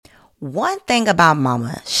One thing about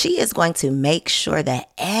mama, she is going to make sure that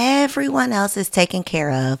everyone else is taken care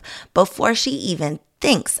of before she even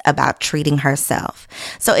thinks about treating herself.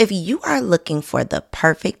 So if you are looking for the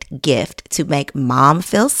perfect gift to make mom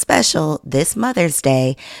feel special this Mother's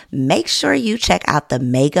Day, make sure you check out the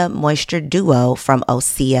Mega Moisture Duo from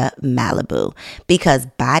Osea Malibu, because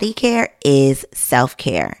body care is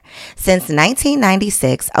self-care. Since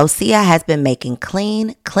 1996, Osea has been making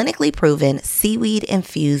clean, clinically proven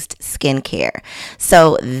seaweed-infused skincare.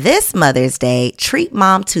 So this Mother's Day, treat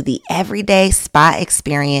mom to the everyday spa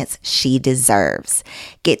experience she deserves.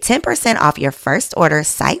 Get 10% off your first order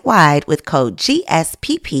site-wide with code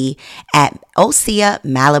GSPP at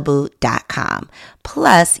OseaMalibu.com.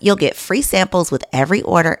 Plus, you'll get free samples with every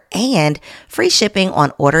order and free shipping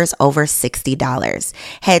on orders over $60.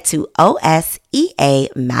 Head to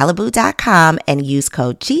OSEAMalibu.com and use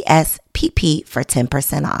code GSPP for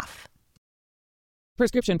 10% off.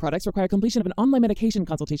 Prescription products require completion of an online medication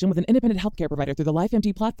consultation with an independent healthcare provider through the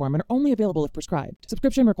LifeMD platform and are only available if prescribed.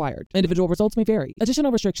 Subscription required. Individual results may vary.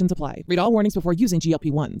 Additional restrictions apply. Read all warnings before using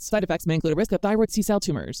GLP-1s. Side effects may include a risk of thyroid C-cell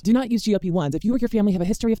tumors. Do not use GLP-1s if you or your family have a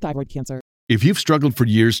history of thyroid cancer. If you've struggled for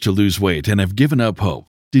years to lose weight and have given up hope,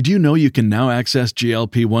 did you know you can now access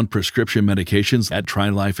GLP-1 prescription medications at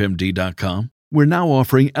TryLifeMD.com? We're now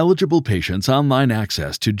offering eligible patients online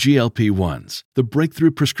access to GLP-1s, the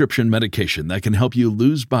breakthrough prescription medication that can help you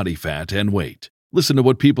lose body fat and weight. Listen to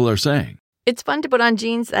what people are saying. It's fun to put on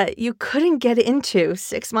jeans that you couldn't get into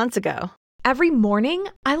 6 months ago. Every morning,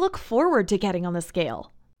 I look forward to getting on the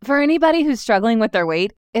scale. For anybody who's struggling with their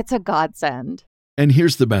weight, it's a godsend. And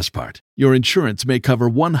here's the best part. Your insurance may cover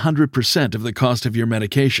 100% of the cost of your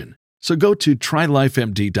medication. So go to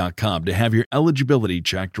TryLifeMD.com to have your eligibility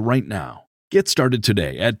checked right now. Get started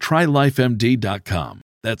today at TryLifeMD.com.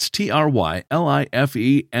 That's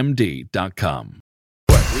TryLifeMD.com.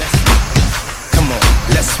 Come on,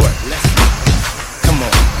 let's work. Come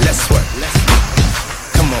on, let's work.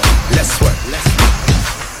 Come on, let's work.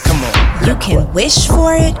 Come on. You can wish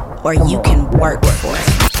for it or you can work for it.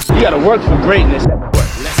 You gotta work for greatness.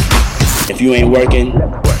 If you ain't working,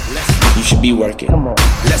 you should be working. Come on,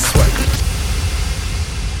 let's work.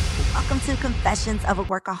 Welcome to Confessions of a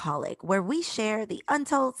Workaholic, where we share the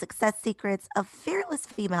untold success secrets of fearless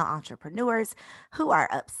female entrepreneurs who are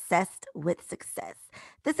obsessed with success.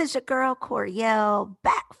 This is your girl, Coriel,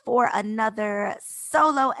 back for another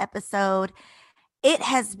solo episode. It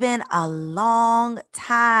has been a long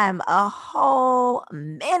time, a whole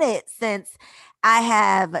minute since I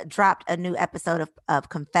have dropped a new episode of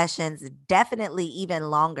Confessions, definitely even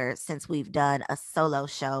longer since we've done a solo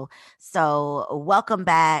show. So welcome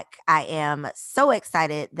back. I am so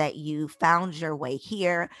excited that you found your way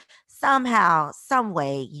here. Somehow, some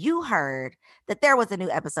way, you heard that there was a new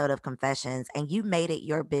episode of Confessions and you made it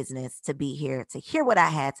your business to be here to hear what I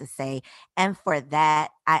had to say. And for that,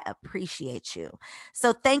 I appreciate you.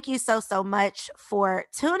 So thank you so much for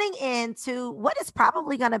tuning in to what is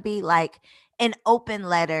probably going to be like an open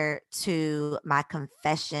letter to my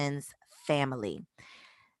Confessions family.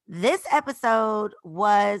 This episode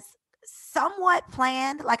was somewhat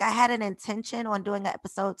planned. Like I had an intention on doing an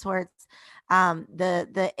episode towards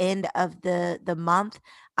the end of the month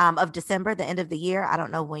of December, the end of the year. I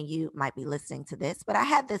don't know when you might be listening to this, but I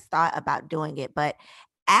had this thought about doing it. But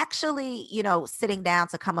actually, sitting down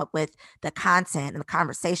to come up with the content and the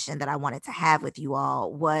conversation that I wanted to have with you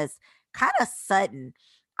all was kind of sudden.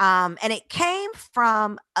 And it came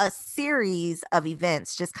from a series of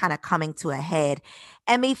events just kind of coming to a head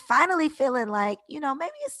and me finally feeling like,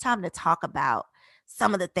 maybe it's time to talk about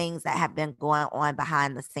some of the things that have been going on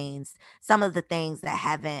behind the scenes, some of the things that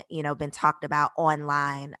haven't, been talked about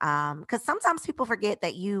online. Because sometimes people forget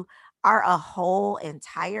that you are a whole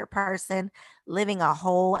entire person living a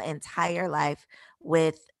whole entire life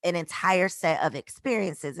with an entire set of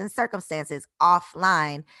experiences and circumstances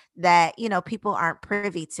offline that, people aren't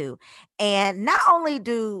privy to. And not only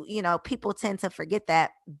do, people tend to forget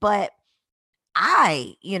that, but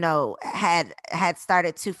I, had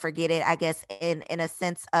started to forget it, I guess, in a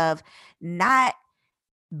sense of not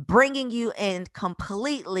bringing you in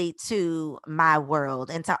completely to my world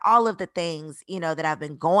and to all of the things, that I've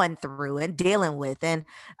been going through and dealing with and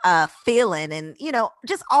feeling and,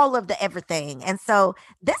 just all of the everything. And so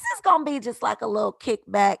this is going to be just like a little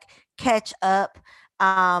kickback, catch up,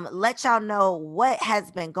 let y'all know what has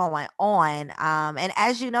been going on. And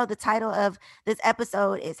as you know, the title of this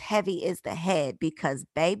episode is Heavy is the Head because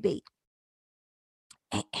baby,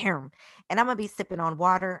 and I'm going to be sipping on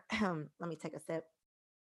water. Let me take a sip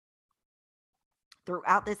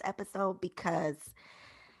throughout this episode because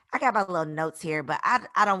I got my little notes here, but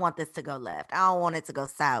I don't want this to go left. I don't want it to go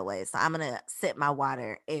sideways. So I'm gonna sip my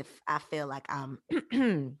water if I feel like I'm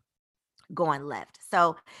going left.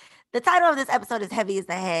 So the title of this episode is Heavy is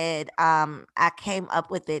the Head. I came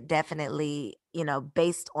up with it definitely,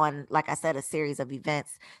 based on, like I said, a series of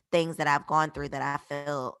events, things that I've gone through that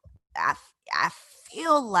I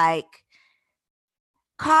feel like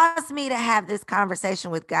caused me to have this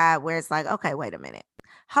conversation with God where it's like, okay, wait a minute.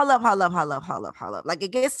 Hold up, hold up, hold up, hold up, hold up. Like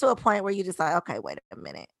it gets to a point where you just like, okay, wait a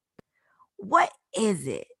minute. What is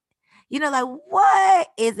it? Like what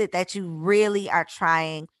is it that you really are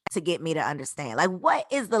trying to get me to understand? Like, what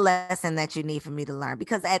is the lesson that you need for me to learn?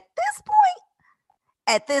 Because at this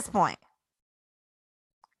point,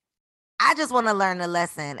 I just want to learn the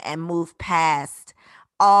lesson and move past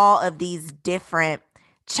all of these different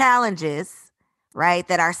challenges, right,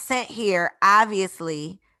 that are sent here,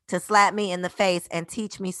 obviously, to slap me in the face and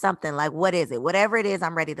teach me something. Like, what is it? Whatever it is,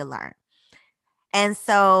 I'm ready to learn. And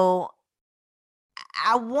so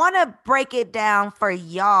I want to break it down for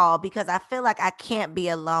y'all because I feel like I can't be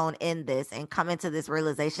alone in this and come into this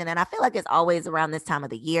realization. And I feel like it's always around this time of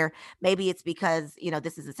the year. Maybe it's because,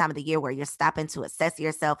 this is the time of the year where you're stopping to assess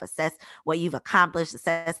yourself, assess what you've accomplished,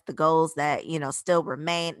 assess the goals that, still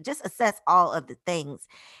remain, just assess all of the things.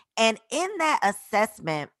 And in that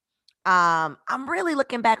assessment, I'm really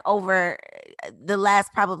looking back over the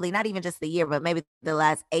last, probably not even just the year, but maybe the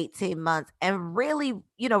last 18 months and really,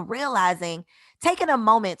 realizing, taking a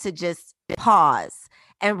moment to just pause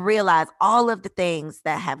and realize all of the things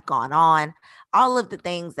that have gone on, all of the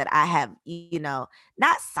things that I have,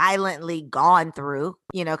 not silently gone through,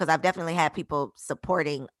 because I've definitely had people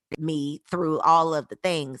supporting me through all of the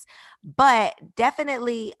things, but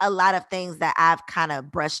definitely a lot of things that I've kind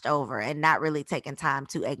of brushed over and not really taken time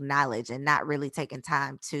to acknowledge and not really taken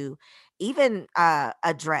time to even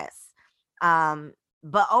address.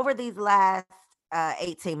 But over these last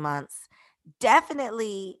 18 months,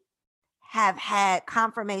 definitely have had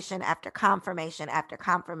confirmation after confirmation after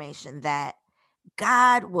confirmation that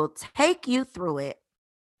God will take you through it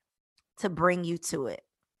to bring you to it.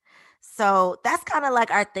 So that's kind of like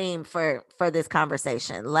our theme for this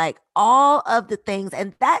conversation, like all of the things.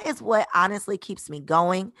 And that is what honestly keeps me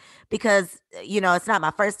going because, it's not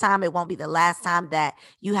my first time. It won't be the last time that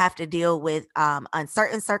you have to deal with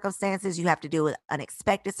uncertain circumstances. You have to deal with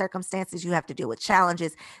unexpected circumstances. You have to deal with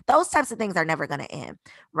challenges. Those types of things are never going to end.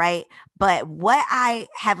 Right. But what I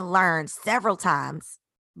have learned several times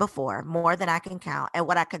before, more than I can count, and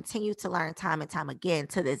what I continue to learn time and time again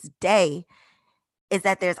to this day is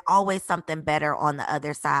that there's always something better on the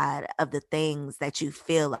other side of the things that you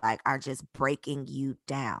feel like are just breaking you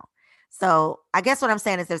down. So I guess what I'm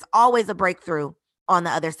saying is there's always a breakthrough on the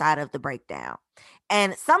other side of the breakdown.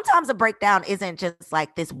 And sometimes a breakdown isn't just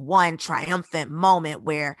like this one triumphant moment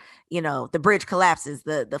where, the bridge collapses,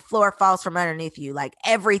 the floor falls from underneath you, like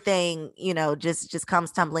everything, just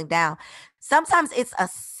comes tumbling down. Sometimes it's a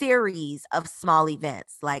series of small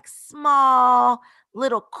events, like small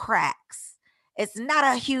little cracks. It's not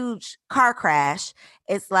a huge car crash.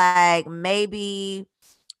 It's like maybe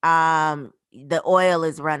the oil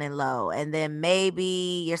is running low and then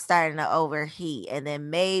maybe you're starting to overheat and then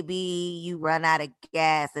maybe you run out of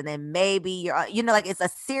gas and then maybe you're, like it's a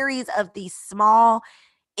series of these small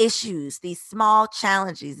issues, these small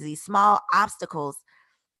challenges, these small obstacles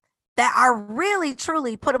that are really,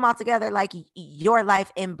 truly, put them all together, like your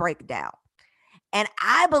life in breakdown. And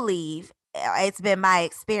I believe it's been my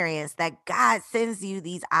experience that God sends you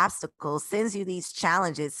these obstacles, sends you these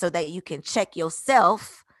challenges so that you can check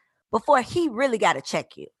yourself before he really got to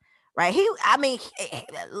check you. Right.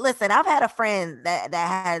 Listen, I've had a friend that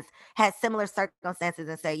has had similar circumstances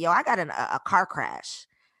and say, yo, I got a car crash.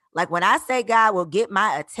 Like when I say God will get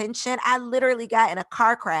my attention, I literally got in a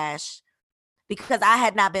car crash because I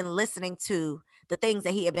had not been listening to the things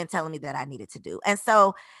that he had been telling me that I needed to do. And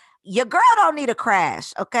so your girl don't need a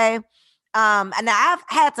crash. OK. And now I've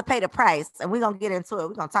had to pay the price and we're going to get into it.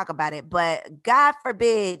 We're going to talk about it. But God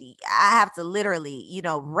forbid I have to literally,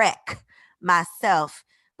 wreck myself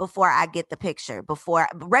before I get the picture, before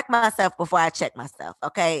I check myself.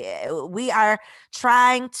 Okay. We are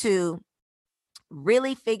trying to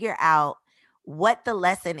really figure out what the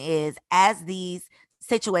lesson is as these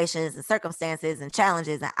situations and circumstances and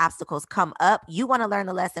challenges and obstacles come up. You want to learn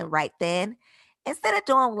the lesson right then. Instead of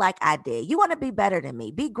doing like I did, you want to be better than me,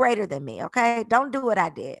 be greater than me, okay? Don't do what I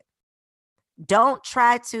did. Don't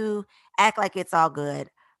try to act like it's all good.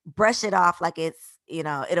 Brush it off like it's,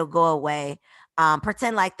 it'll go away.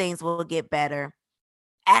 Pretend like things will get better.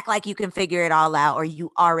 Act like you can figure it all out or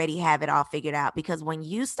you already have it all figured out. Because when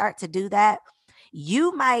you start to do that,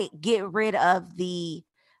 you might get rid of the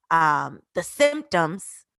the symptoms,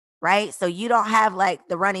 right? So you don't have like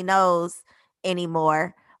the runny nose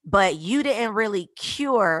anymore, but you didn't really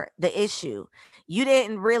cure the issue. You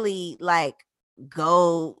didn't really like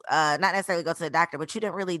go not necessarily go to the doctor, but you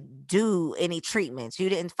didn't really do any treatments. You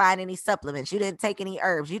didn't find any supplements. You didn't take any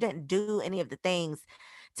herbs. You didn't do any of the things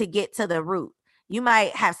to get to the root. You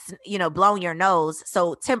might have, blown your nose,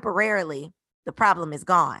 so temporarily the problem is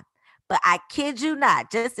gone. But I kid you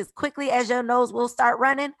not, just as quickly as your nose will start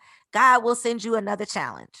running, God will send you another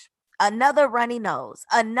challenge, another runny nose,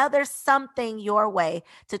 another something your way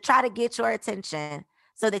to try to get your attention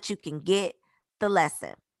so that you can get the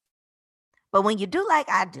lesson. But when you do like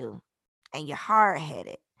I do, and you're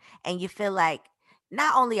hard-headed, and you feel like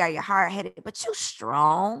not only are you hard-headed, but you're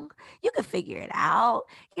strong, you can figure it out,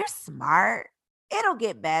 you're smart, it'll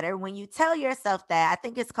get better when you tell yourself that. I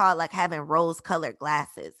think it's called like having rose-colored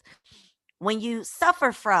glasses. When you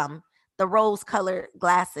suffer from the rose-colored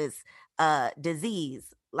glasses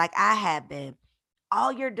disease, like I have been,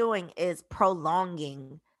 all you're doing is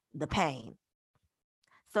prolonging the pain.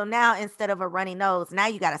 So now instead of a runny nose, now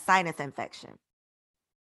you got a sinus infection.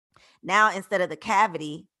 Now instead of the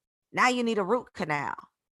cavity, now you need a root canal,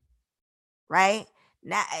 right?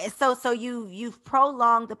 Now, so you've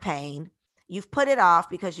prolonged the pain. You've put it off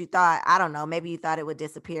because you thought, I don't know, maybe you thought it would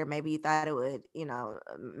disappear. Maybe you thought it would,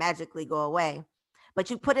 magically go away. But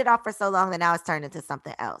you put it off for so long that now it's turned into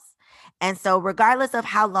something else. And so regardless of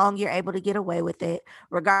how long you're able to get away with it,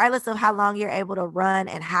 regardless of how long you're able to run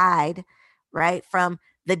and hide, right, from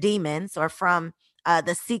the demons or from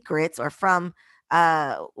the secrets or from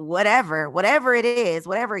whatever it is,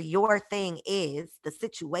 whatever your thing is, the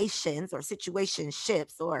situations or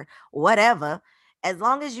situationships or whatever, as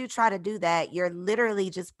long as you try to do that, you're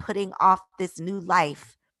literally just putting off this new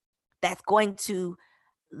life that's going to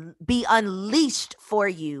be unleashed for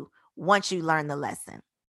you once you learn the lesson.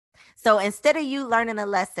 So instead of you learning a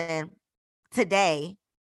lesson today,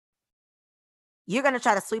 you're going to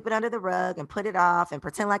try to sweep it under the rug and put it off and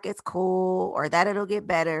pretend like it's cool or that it'll get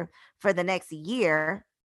better for the next year.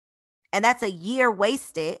 And that's a year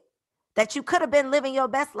wasted that you could have been living your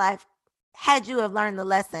best life had you have learned the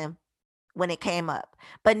lesson when it came up.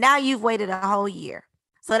 But now you've waited a whole year.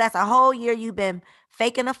 So that's a whole year you've been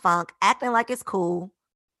faking the funk, acting like it's cool,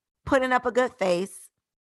 putting up a good face,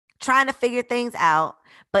 trying to figure things out,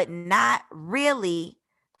 but not really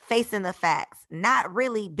facing the facts, not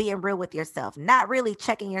really being real with yourself, not really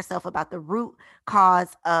checking yourself about the root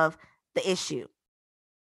cause of the issue.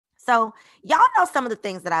 So y'all know some of the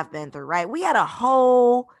things that I've been through, right? We had a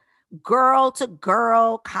whole girl to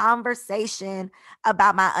girl conversation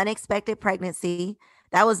about my unexpected pregnancy.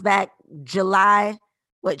 That was back July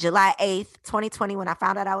 8th, 2020, when I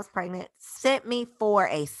found out I was pregnant. Sent me for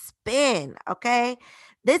a spin, okay?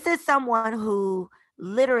 This is someone who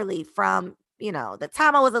literally from, the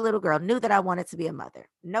time I was a little girl, knew that I wanted to be a mother.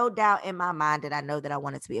 No doubt in my mind did I know that I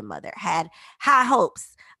wanted to be a mother. Had high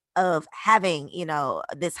hopes of having,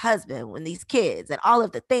 this husband and these kids and all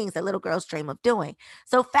of the things that little girls dream of doing.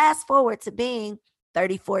 So fast forward to being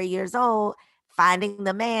 34 years old, finding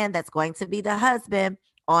the man that's going to be the husband,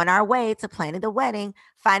 on our way to planning the wedding,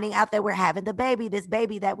 finding out that we're having the baby, this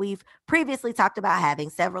baby that we've previously talked about having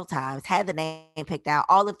several times, had the name picked out,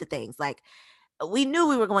 all of the things. Like, we knew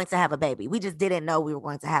we were going to have a baby. We just didn't know we were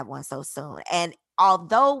going to have one so soon. And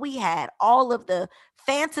although we had all of the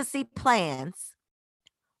fantasy plans,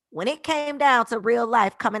 when it came down to real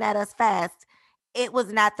life coming at us fast, it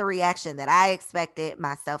was not the reaction that I expected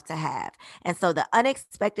myself to have. And so the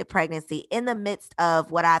unexpected pregnancy in the midst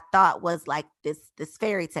of what I thought was like this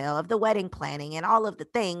fairy tale of the wedding planning and all of the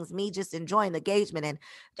things, me just enjoying the engagement and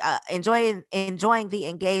enjoying the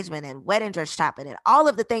engagement and wedding dress shopping and all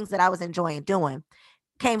of the things that I was enjoying doing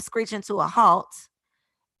came screeching to a halt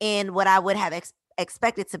in what I would have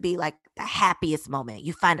expected to be like the happiest moment.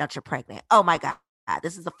 You find out you're pregnant. Oh my God.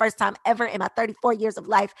 This is the first time ever in my 34 years of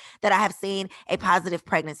life that I have seen a positive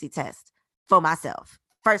pregnancy test for myself.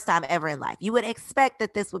 First time ever in life. You would expect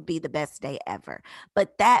that this would be the best day ever.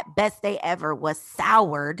 But that best day ever was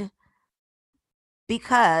soured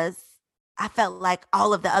because I felt like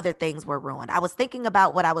all of the other things were ruined. I was thinking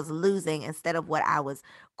about what I was losing instead of what I was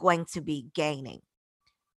going to be gaining.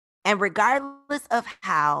 And regardless of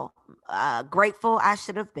how grateful I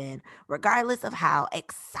should have been, regardless of how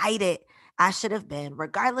excited I should have been,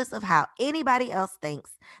 regardless of how anybody else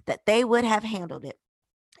thinks that they would have handled it,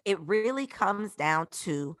 it really comes down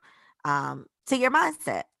to your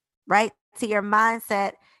mindset, right? To your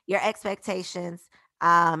mindset, your expectations,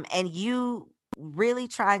 and you really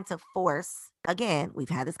trying to force, again, we've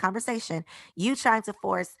had this conversation, you trying to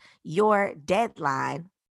force your deadline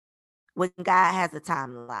when God has a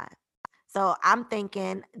timeline. So I'm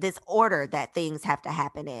thinking this order that things have to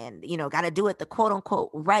happen in, got to do it the quote unquote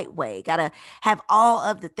right way, got to have all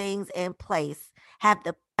of the things in place, have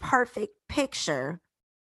the perfect picture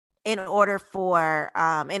in order for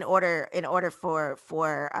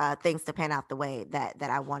things to pan out the way that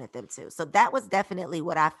I wanted them to. So that was definitely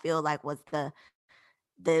what I feel like was the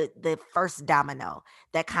first domino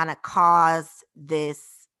that kind of caused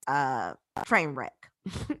this train wreck,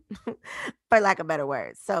 for lack of better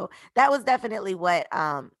words. So that was definitely what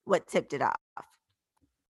tipped it off.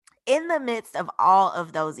 In the midst of all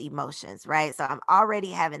of those emotions, right? So I'm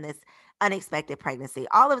already having this unexpected pregnancy,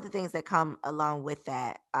 all of the things that come along with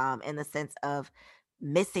that, in the sense of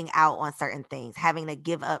missing out on certain things, having to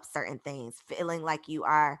give up certain things, feeling like you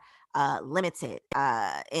are limited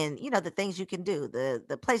in the things you can do,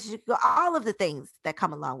 the places you can go, all of the things that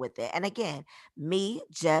come along with it. And again, me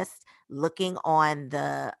just looking at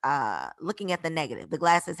the negative. The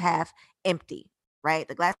glass is half empty, right?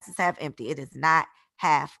 The glass is half empty. It is not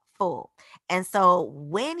half full. And so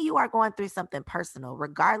when you are going through something personal,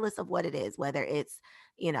 regardless of what it is, whether it's,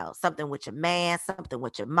 something with your man, something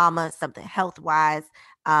with your mama, something health wise,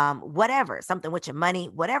 whatever, something with your money,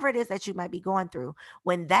 whatever it is that you might be going through,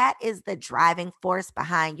 when that is the driving force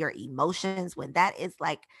behind your emotions, when that is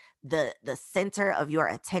like the center of your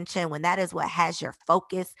attention, when that is what has your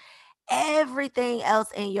focus, everything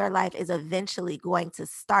else in your life is eventually going to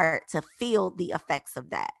start to feel the effects of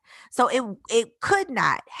that. So it could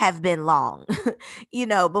not have been long,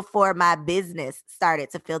 before my business started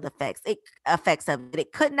to feel the effects of it.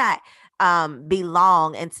 It could not be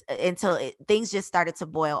long until things just started to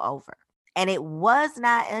boil over. And it was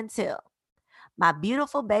not until my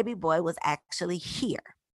beautiful baby boy was actually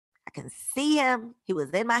here. I can see him. He was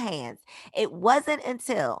in my hands. It wasn't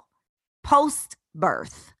until post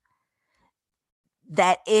birth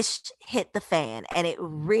that ish hit the fan, and it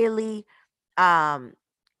really um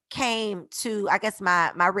came to, I guess,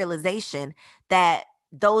 my realization that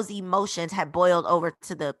those emotions had boiled over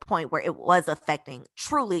to the point where it was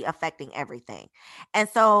truly affecting everything. And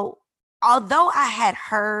so although I had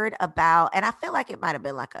heard about, and I feel like it might have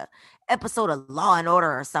been like a episode of Law and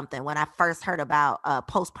Order or something when I first heard about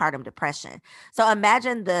postpartum depression. So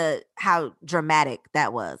imagine how dramatic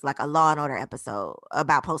that was, like a Law and Order episode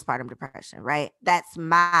about postpartum depression, right? That's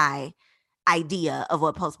my idea of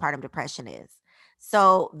what postpartum depression is.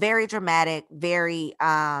 So very dramatic, very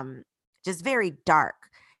just very dark.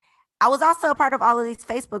 I was also a part of all of these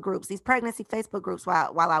Facebook groups, these pregnancy Facebook groups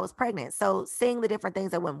while I was pregnant. So seeing the different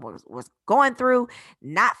things that women was going through,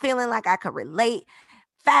 not feeling like I could relate.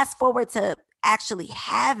 Fast forward to actually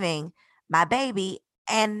having my baby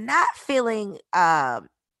and not feeling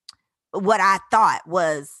what I thought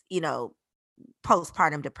was,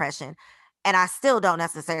 postpartum depression. And I still don't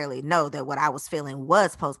necessarily know that what I was feeling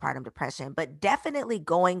was postpartum depression, but definitely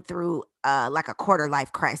going through like a quarter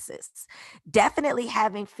life crisis, definitely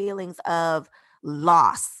having feelings of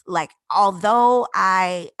loss. Like, although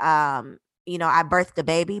I birthed a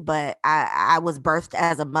baby, but I was birthed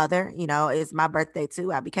as a mother. It's my birthday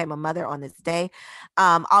too. I became a mother on this day.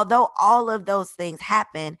 Although all of those things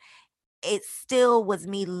happened, it still was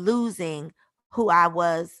me losing who I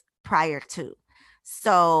was prior to.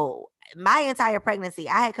 So my entire pregnancy,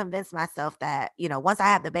 I had convinced myself that, once I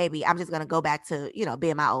have the baby, I'm just going to go back to,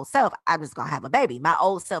 being my old self. I'm just going to have a baby. My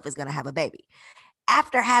old self is going to have a baby.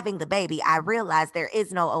 After having the baby, I realized there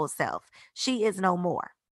is no old self. She is no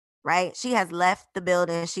more, right? She has left the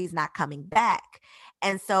building. She's not coming back.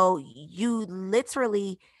 And so you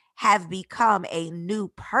literally have become a new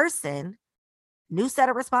person, new set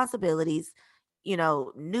of responsibilities,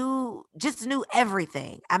 new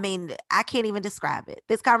everything. I mean, I can't even describe it.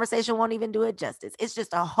 This conversation won't even do it justice. It's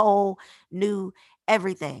just a whole new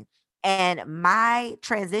everything. And my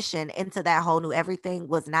transition into that whole new everything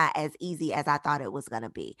was not as easy as I thought it was going to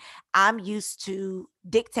be. I'm used to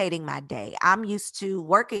dictating my day. I'm used to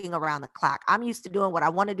working around the clock. I'm used to doing what I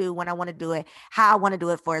want to do when I want to do it, how I want to do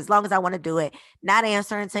it for as long as I want to do it, not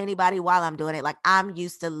answering to anybody while I'm doing it. Like, I'm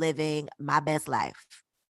used to living my best life.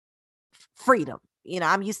 Freedom.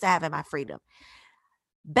 I'm used to having my freedom.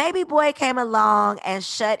 Baby boy came along and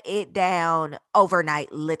shut it down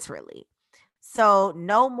overnight, literally. So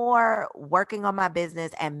no more working on my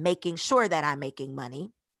business and making sure that I'm making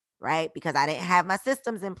money, right? Because I didn't have my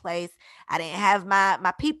systems in place. I didn't have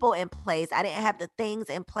my people in place. I didn't have the things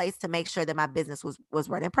in place to make sure that my business was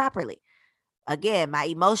running properly. Again, my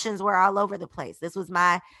emotions were all over the place. This was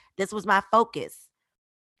my focus.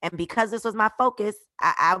 And because this was my focus,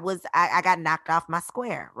 I got knocked off my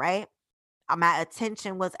square, right? My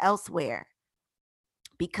attention was elsewhere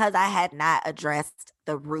because I had not addressed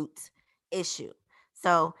the root issue.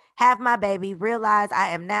 So have my baby, realize I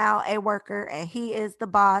am now a worker and he is the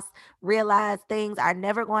boss, realize things are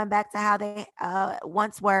never going back to how they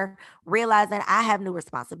once were, realizing I have new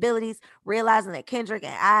responsibilities, realizing that Kendrick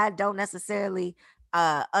and I don't necessarily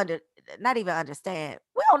not even understand.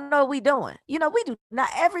 We don't know what we doing. We do not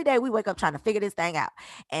every day we wake up trying to figure this thing out.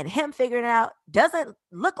 And him figuring it out doesn't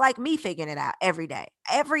look like me figuring it out every day.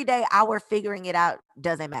 Every day our figuring it out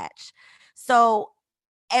doesn't match. So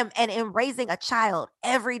and in raising a child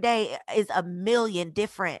every day is a million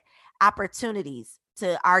different opportunities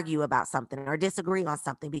to argue about something or disagree on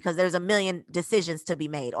something because there's a million decisions to be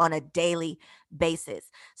made on a daily basis.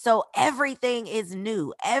 So everything is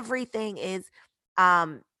new. Everything is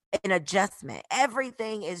um an adjustment.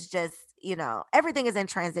 Everything is just, everything is in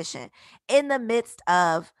transition in the midst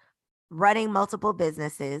of running multiple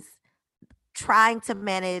businesses, trying to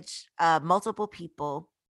manage multiple people,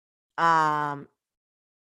 um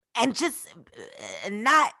and just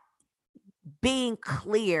not being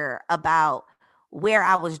clear about where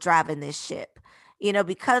I was driving this ship.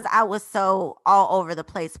 Because I was so all over the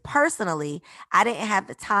place personally, I didn't have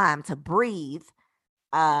the time to breathe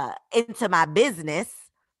into my business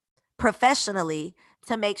professionally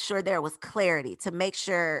to make sure there was clarity, to make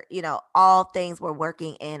sure, all things were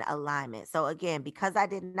working in alignment. So again, because I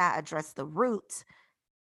did not address the root,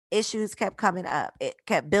 issues kept coming up. It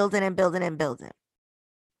kept building and building and building.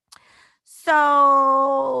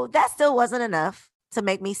 So that still wasn't enough to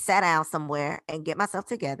make me sit down somewhere and get myself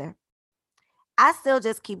together. I still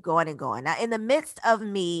just keep going and going. Now, in the midst of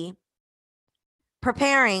me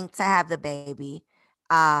preparing to have the baby,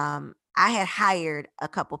 I had hired a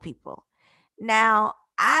couple people. Now,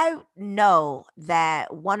 I know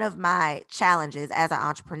that one of my challenges as an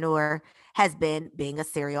entrepreneur has been being a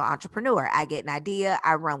serial entrepreneur. I get an idea,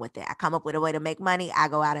 I run with it. I come up with a way to make money, I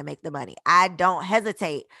go out and make the money. I don't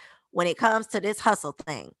hesitate when it comes to this hustle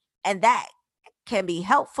thing. And that can be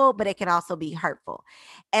helpful, but it can also be hurtful.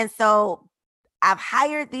 And so I've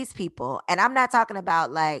hired these people, and I'm not talking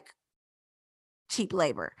about like cheap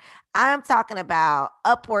labor. I'm talking about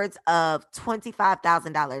upwards of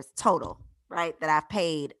 $25,000 total, right? That I've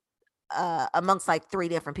paid amongst like 3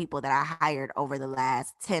 different people that I hired over the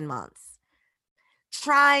last 10 months.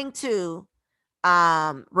 Trying to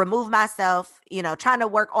remove myself, trying to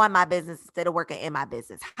work on my business instead of working in my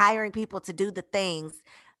business, hiring people to do the things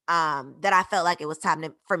that I felt like it was time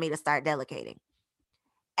for me to start delegating.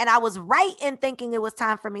 And I was right in thinking it was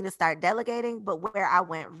time for me to start delegating, but where I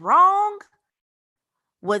went wrong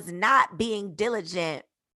was not being diligent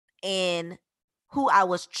in who I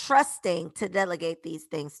was trusting to delegate these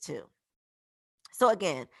things to. So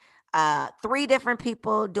again, 3 different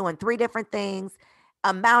people doing 3 different things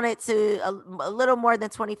amounted to a little more than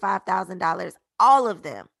 $25,000. All of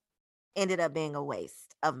them ended up being a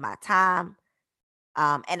waste of my time,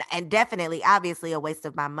 and definitely, obviously, a waste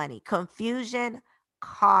of my money. Confusion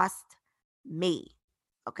cost me.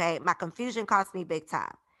 Okay, my confusion cost me big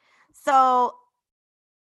time. So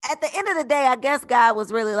at the end of the day, I guess God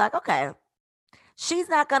was really like, okay, she's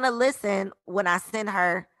not gonna listen when I send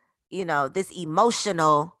her, this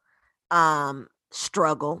emotional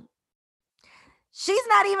struggle. She's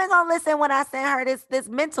not even gonna listen when I send her this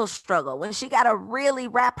mental struggle, when she gotta really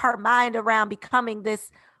wrap her mind around becoming this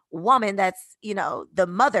woman that's, the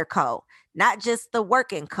mother co, not just the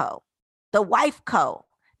working co, the wife co,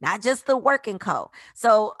 not just the working co.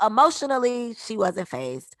 So emotionally, she wasn't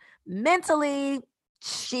phased. Mentally,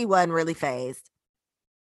 she wasn't really phased.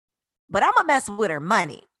 But I'm gonna mess with her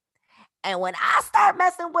money. And when I start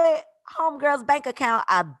messing with homegirl's bank account,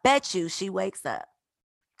 I bet you she wakes up.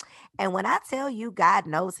 And when I tell you God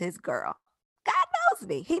knows his girl, God knows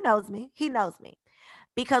me. He knows me. He knows me.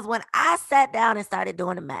 Because when I sat down and started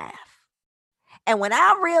doing the math, and when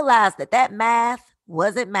I realized that math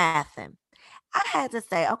wasn't mathing, I had to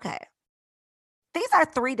say, okay, these are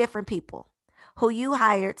 3 different people who you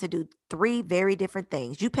hired to do 3 very different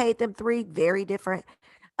things. You paid them 3 very different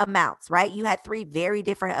amounts, right? You had 3 very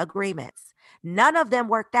different agreements. None of them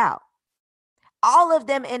worked out. All of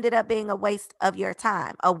them ended up being a waste of your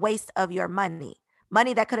time, a waste of your money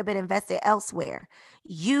that could have been invested elsewhere.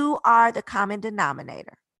 You are the common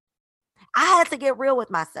denominator. I had to get real with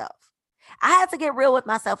myself. I had to get real with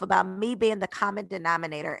myself about me being the common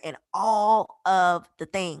denominator in all of the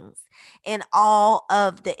things, in all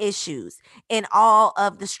of the issues, in all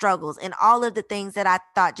of the struggles, in all of the things that I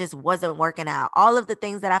thought just wasn't working out, all of the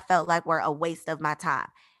things that I felt like were a waste of my time.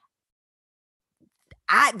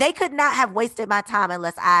 They could not have wasted my time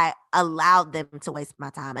unless I allowed them to waste my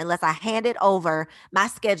time, unless I handed over my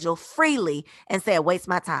schedule freely and said, waste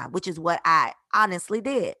my time, which is what I honestly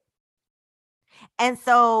did. And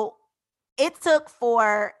so it took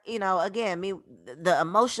for, again, me, the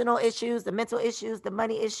emotional issues, the mental issues, the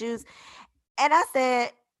money issues. And I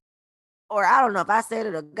said, or I don't know if I said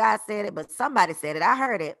it or God said it, but somebody said it. I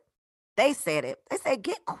heard it. They said it. They said,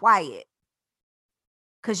 get quiet.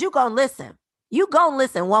 Cause you gonna listen. You gonna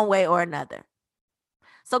listen one way or another.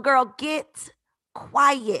 So girl, get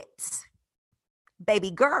quiet.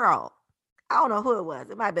 Baby girl. I don't know who it was.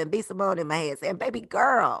 It might have been B. Simone in my head saying, baby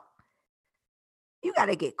girl, you got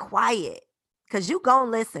to get quiet because you going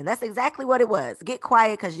to listen. That's exactly what it was. Get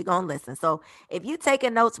quiet because you're going to listen. So if you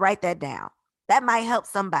taking notes, write that down. That might help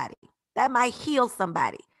somebody. That might heal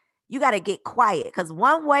somebody. You got to get quiet because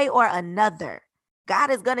one way or another,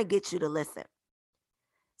 God is going to get you to listen.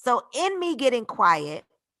 So in me getting quiet,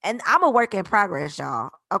 and I'm a work in progress, y'all,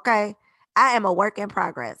 okay? I am a work in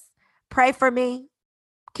progress. Pray for me.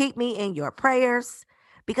 Keep me in your prayers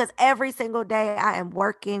because every single day I am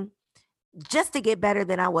working just to get better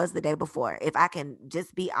than I was the day before, if I can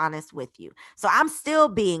just be honest with you. So I'm still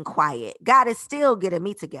being quiet. God is still getting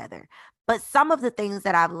me together. But some of the things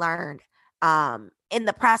that I've learned in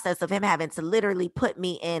the process of him having to literally put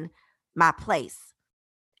me in my place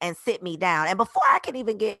and sit me down. And before I can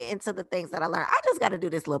even get into the things that I learned, I just got to do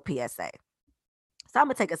this little PSA. So I'm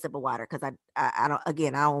going to take a sip of water because I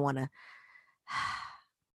don't want to.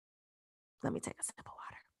 Let me take a sip of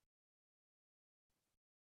water.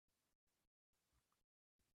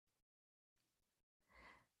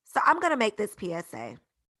 So I'm going to make this PSA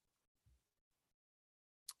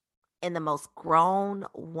in the most grown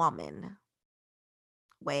woman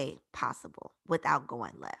way possible without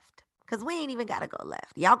going left. Because we ain't even got to go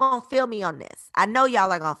left. Y'all going to feel me on this. I know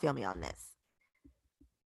y'all are going to feel me on this.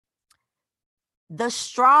 The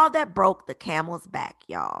straw that broke the camel's back,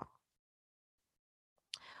 y'all,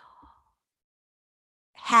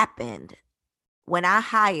 happened when I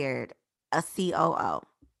hired a COO.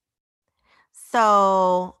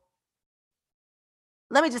 So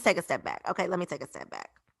let me just take a step back. Okay, let me take a step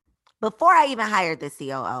back. Before I even hired the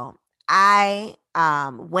COO, I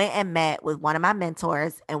went and met with one of my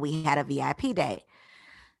mentors and we had a VIP day.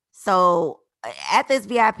 So at this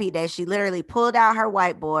VIP day, she literally pulled out her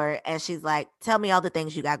whiteboard and she's like, tell me all the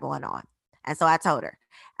things you got going on. And so I told her,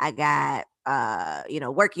 I got,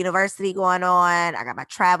 Work University going on. I got my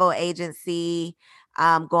travel agency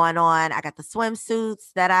going on. I got the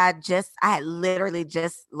swimsuits that I had literally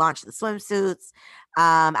just launched the swimsuits.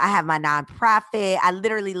 I have my nonprofit. I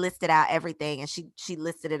literally listed out everything and she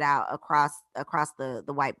listed it out across the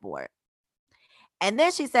whiteboard. And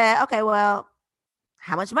then she said, okay, well,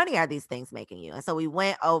 how much money are these things making you? And so we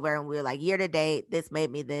went over and we were like, year to date, this made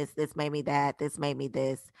me this made me that, this made me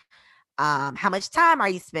this. How much time are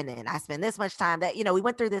you spending? I spend this much time. That, we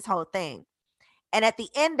went through this whole thing. And at the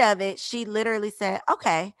end of it, she literally said,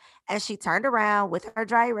 okay. And she turned around with her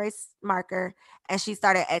dry erase marker and she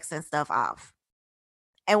started Xing stuff off.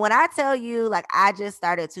 And when I tell you, like, I just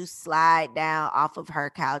started to slide down off of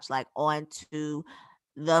her couch, like onto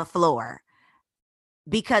the floor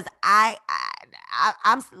because I'm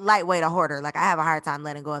lightweight, a hoarder. Like I have a hard time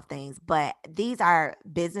letting go of things, but these are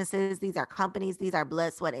businesses, these are companies, these are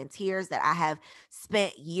blood, sweat, and tears that I have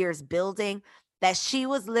spent years building that she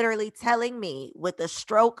was literally telling me with the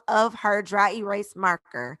stroke of her dry erase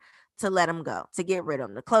marker to let them go, to get rid of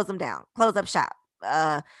them, to close them down, close up shop,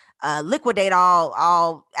 liquidate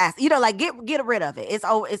all, like get rid of it.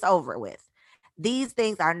 It's over with. These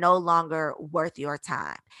things are no longer worth your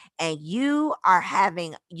time. And you're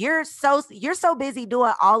so busy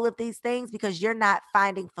doing all of these things because you're not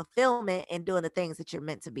finding fulfillment in doing the things that you're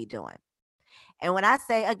meant to be doing. And when I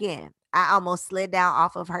say again, I almost slid down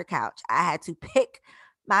off of her couch. I had to pick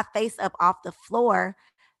my face up off the floor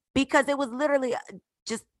because it was literally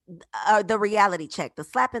just the reality check, the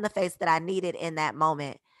slap in the face that I needed in that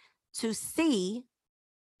moment to see.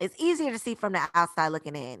 It's easier to see from the outside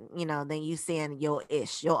looking in, than you seeing your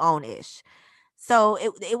own ish. So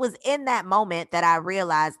it was in that moment that I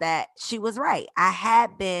realized that she was right. I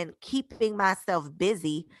had been keeping myself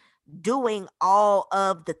busy doing all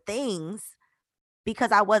of the things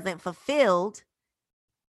because I wasn't fulfilled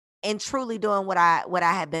in truly doing what I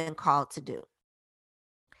had been called to do.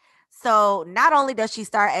 So not only does she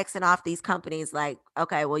start Xing off these companies like,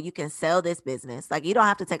 okay, well, you can sell this business. Like you don't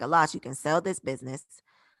have to take a loss. You can sell this business.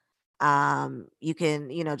 You can,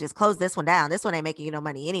 just close this one down. This one ain't making you no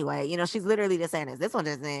money anyway. She's literally just saying this one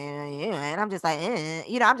just, and I'm just like,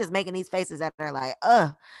 I'm just making these faces that are like,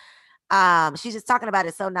 she's just talking about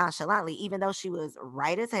it so nonchalantly, even though she was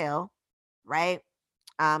right as hell, right?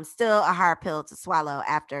 Still a hard pill to swallow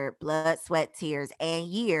after blood, sweat, tears, and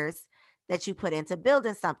years that you put into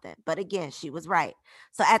building something. But again, she was right.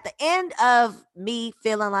 So at the end of me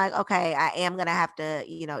feeling like, okay, I am going to have to,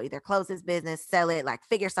 either close this business, sell it, like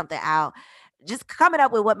figure something out, just coming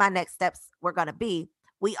up with what my next steps were going to be.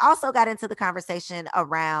 We also got into the conversation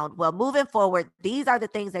around, well, moving forward, these are the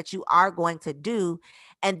things that you are going to do.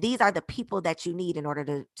 And these are the people that you need in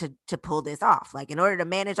order to pull this off. Like in order to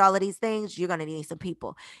manage all of these things, you're going to need some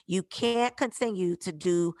people. You can't continue to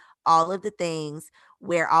do all of the things,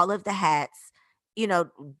 wear all of the hats,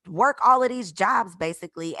 work all of these jobs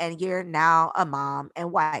basically. And you're now a mom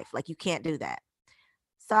and wife. Like you can't do that.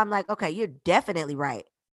 So I'm like, okay, you're definitely right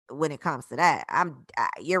when it comes to that.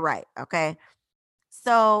 You're right. Okay.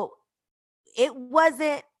 So it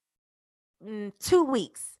wasn't 2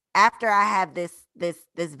 weeks after I have this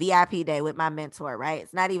VIP day with my mentor, right?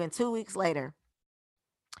 It's not even 2 weeks later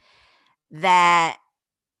that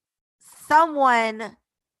someone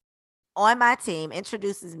on my team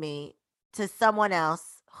introduces me to someone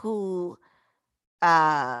else who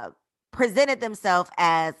presented themselves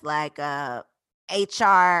as like a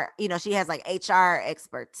HR, she has like HR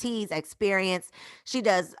expertise, experience. She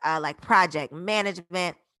does like project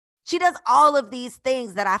management. She does all of these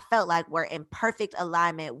things that I felt like were in perfect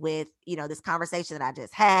alignment with, this conversation that I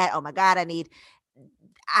just had. Oh my God, I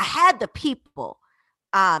had the people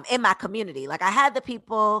in my community. Like I had the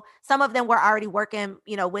people, some of them were already working,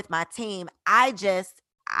 with my team.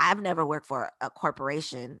 I've never worked for a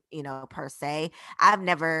corporation, per se. I've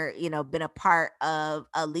never, been a part of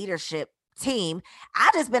a leadership team. I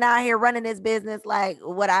just been out here running this business like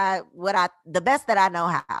the best that I know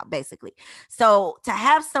how, basically. So to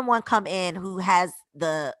have someone come in who has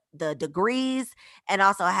the degrees and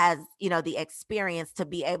also has, the experience to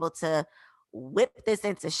be able to whip this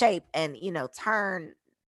into shape and, turn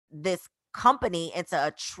this company into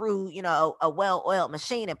a true, a well-oiled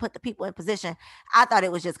machine and put the people in position, I thought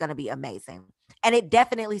it was just going to be amazing. And it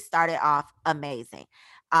definitely started off amazing.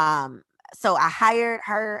 So I hired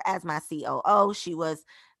her as my COO. She was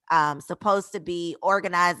supposed to be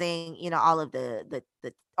organizing, all of the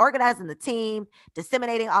organizing the team,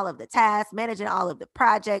 disseminating all of the tasks, managing all of the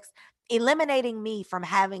projects, eliminating me from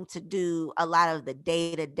having to do a lot of the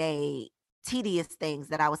day-to-day tedious things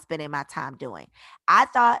that I was spending my time doing. I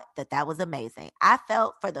thought that was amazing. I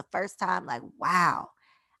felt for the first time like, wow,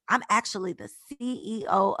 I'm actually the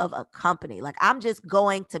CEO of a company. Like I'm just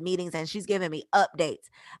going to meetings and she's giving me updates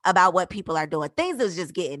about what people are doing. Things is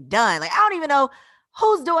just getting done. Like I don't even know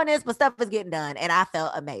who's doing this, but stuff is getting done. And I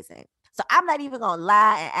felt amazing. So I'm not even going to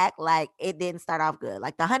lie and act like it didn't start off good.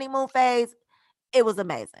 Like the honeymoon phase, it was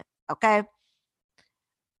amazing. Okay.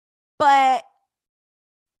 But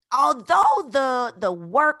although the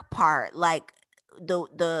work part, like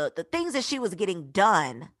the things that she was getting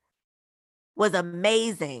done was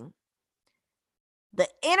amazing, the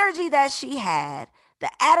energy that she had, the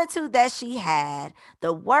attitude that she had,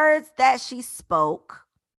 the words that she spoke,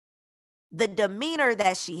 the demeanor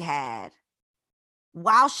that she had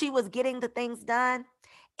while she was getting the things done,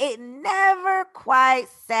 it never quite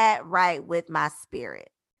sat right with my spirit.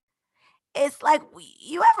 It's like,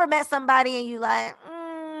 you ever met somebody and you like,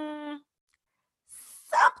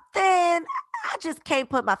 something, I just can't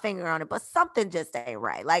put my finger on it, but something just ain't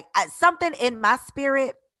right. Like something in my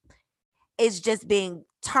spirit is just being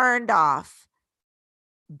turned off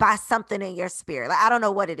by something in your spirit. Like I don't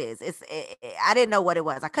know what it is. I didn't know what it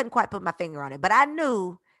was. I couldn't quite put my finger on it, but I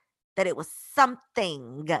knew that it was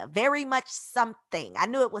something, very much something. I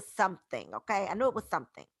knew it was something. Okay, I knew it was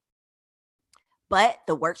something. But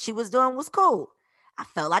the work she was doing was cool. I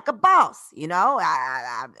felt like a boss,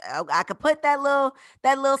 I could put that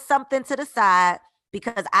little something to the side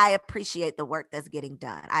because I appreciate the work that's getting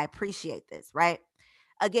done. I appreciate this, right?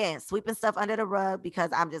 Again, sweeping stuff under the rug because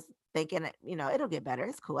I'm just thinking, it'll get better.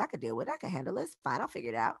 It's cool. I could deal with it. I can handle it. It's fine. I'll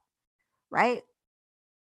figure it out. Right?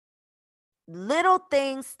 Little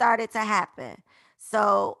things started to happen.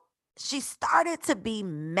 So she started to be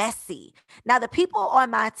messy. Now, the people on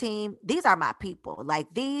my team, these are my people. Like,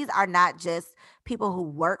 these are not just people who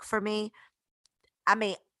work for me. I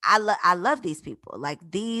mean, I love these people. Like,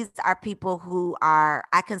 these are people who I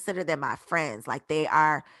consider them my friends. Like, they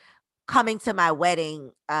are coming to my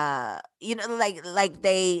wedding, like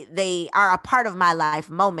they are a part of my life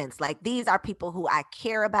moments. Like, these are people who I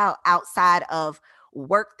care about outside of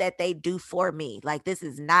work that they do for me. Like, this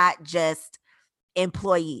is not just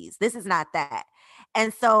employees. This is not that.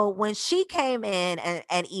 And so when she came in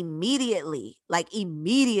and immediately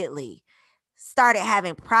started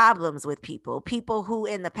having problems with people who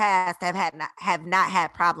in the past have not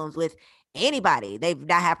had problems with anybody. They've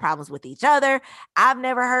not had problems with each other. I've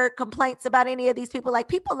never heard complaints about any of these people. Like,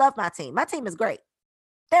 people love my team. My team is great.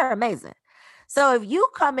 They're amazing. So if you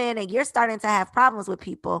come in and you're starting to have problems with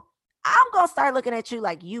people, I'm going to start looking at you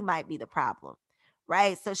like you might be the problem.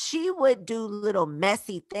 Right. So she would do little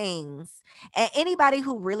messy things. And anybody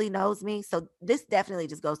who really knows me, so this definitely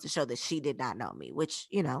just goes to show that she did not know me, which,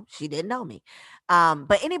 she didn't know me.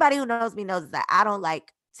 But anybody who knows me knows that I don't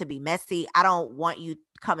like to be messy. I don't want you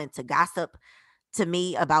coming to gossip to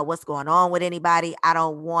me about what's going on with anybody. I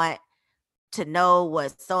don't want to know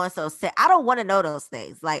what so and so said. I don't want to know those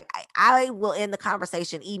things. Like I will end the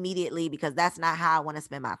conversation immediately because that's not how I want to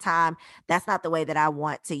spend my time. That's not the way that I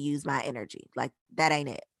want to use my energy. Like that ain't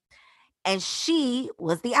it. And she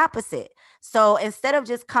was the opposite. So instead of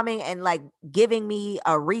just coming and like giving me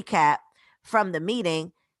a recap from the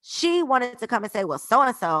meeting, she wanted to come and say, well, so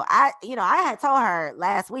and so, I had told her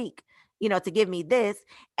last week, to give me this,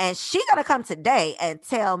 and she gonna come today and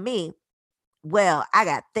tell me, well, I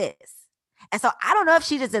got this. And so I don't know if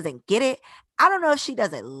she just doesn't get it. I don't know if she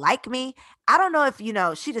doesn't like me. I don't know if,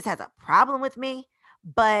 she just has a problem with me,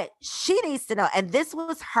 but she needs to know. And this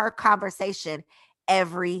was her conversation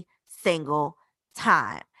every single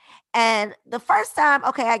time. And the first time,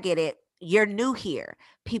 okay, I get it. You're new here.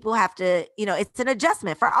 People have to, it's an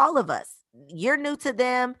adjustment for all of us. You're new to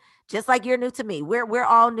them, just like you're new to me. We're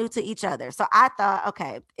all new to each other. So I thought,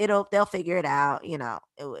 okay, they'll figure it out.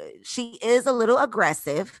 She is a little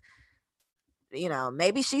aggressive.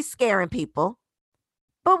 Maybe she's scaring people,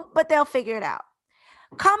 but they'll figure it out.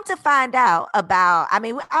 Come to find out I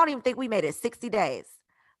don't even think we made it 60 days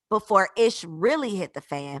before Ish really hit the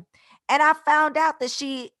fan. And I found out that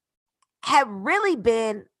she had really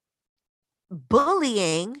been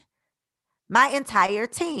bullying my entire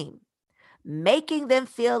team, making them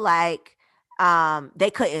feel like they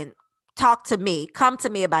couldn't talk to me, come to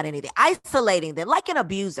me about anything, isolating them like an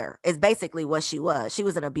abuser is basically what she was. She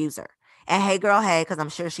was an abuser. And hey, girl, hey, because I'm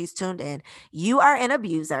sure she's tuned in. You are an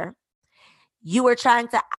abuser. You were trying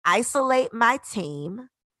to isolate my team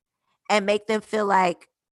and make them feel like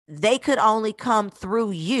they could only come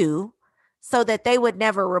through you so that they would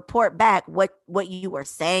never report back what you were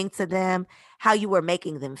saying to them, how you were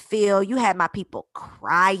making them feel. You had my people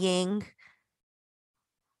crying.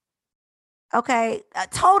 Okay, a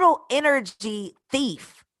total energy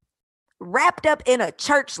thief wrapped up in a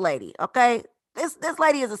church lady. Okay, this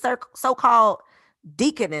lady is a so-called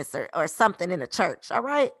deaconess or something in a church. All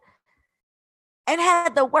right, and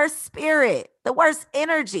had the worst spirit, the worst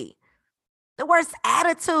energy, the worst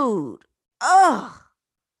attitude. Ugh.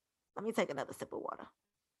 Let me take another sip of water.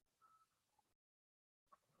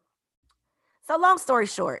 So long story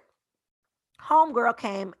short, homegirl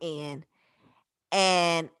came in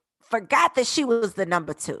and forgot that she was the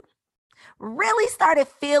number 2. Really started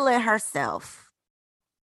feeling herself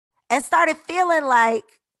and started feeling like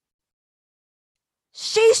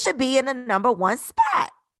she should be in the number 1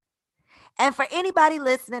 spot. And for anybody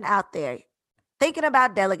listening out there, thinking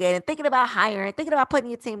about delegating, thinking about hiring, thinking about putting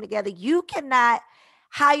your team together, you cannot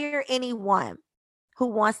hire anyone who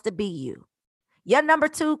wants to be you. Your number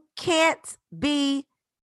 2 can't be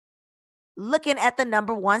looking at the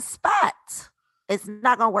number 1 spot. It's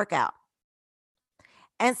not going to work out.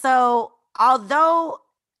 And so, although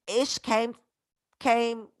Ish came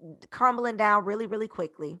crumbling down really, really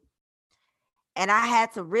quickly, and I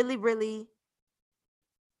had to really, really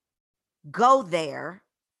go there.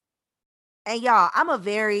 And y'all, I'm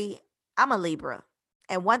a Libra.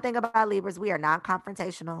 And one thing about Libras, we are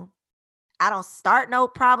non-confrontational. I don't start no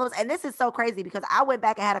problems. And this is so crazy because I went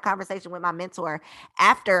back and had a conversation with my mentor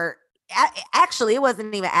after. Actually, it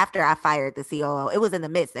wasn't even after I fired the COO. It was in the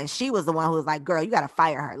midst. And she was the one who was like, girl, you got to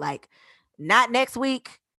fire her. Like, not next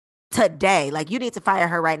week, today. Like, you need to fire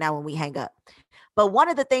her right now when we hang up. But one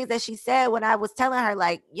of the things that she said when I was telling her,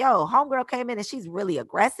 like, yo, homegirl came in and she's really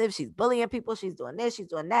aggressive. She's bullying people. She's doing this. She's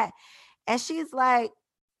doing that. And she's like,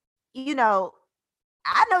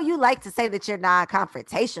 I know you like to say that you're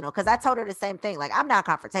non-confrontational, because I told her the same thing. Like, I'm not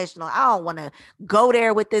confrontational. I don't want to go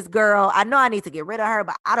there with this girl. I know I need to get rid of her,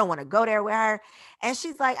 but I don't want to go there with her. And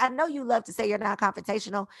she's like, I know you love to say you're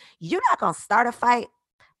non-confrontational. You're not going to start a fight,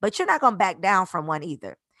 but you're not going to back down from one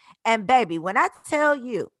either. And baby, when I tell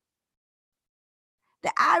you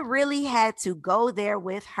that I really had to go there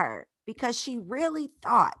with her because she really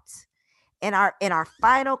thought in our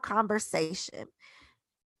final conversation,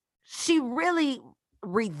 she really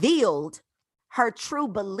revealed her true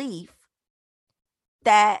belief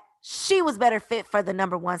that she was better fit for the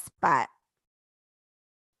number 1 spot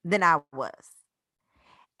than I was.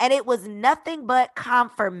 And it was nothing but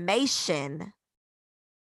confirmation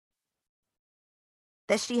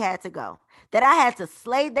that she had to go, that I had to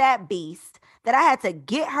slay that beast, that I had to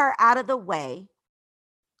get her out of the way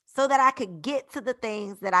so that I could get to the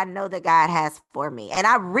things that I know that God has for me. And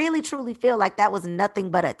I really, truly feel like that was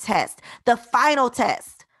nothing but a test, the final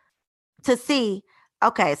test to see,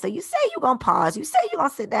 okay, so you say you're going to pause. You say you're going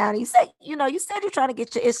to sit down. You say, you said you're trying to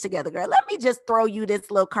get your ish together, girl. Let me just throw you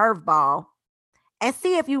this little curveball and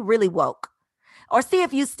see if you really woke, or see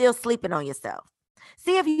if you still sleeping on yourself.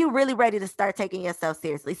 See if you really ready to start taking yourself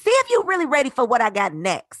seriously. See if you really ready for what I got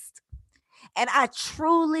next. And I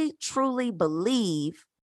truly, truly believe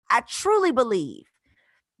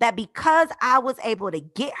that because I was able to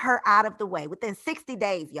get her out of the way within 60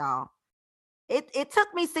 days, y'all. It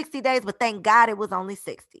took me 60 days, but thank God it was only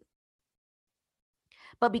 60.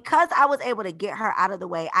 But because I was able to get her out of the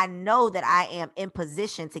way, I know that I am in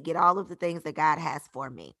position to get all of the things that God has for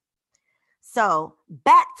me. So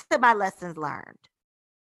back to my lessons learned.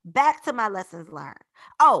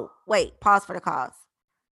 Oh, wait, pause for the cause.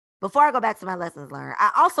 Before I go back to my lessons learned,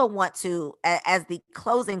 I also want to, as the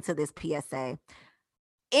closing to this PSA,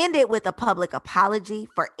 end it with a public apology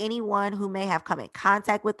for anyone who may have come in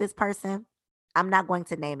contact with this person. I'm not going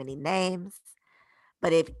to name any names,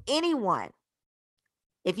 but if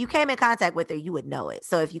you came in contact with her, you would know it.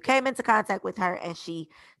 So if you came into contact with her and she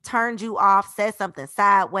turned you off, said something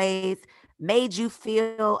sideways, made you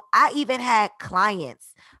feel, I even had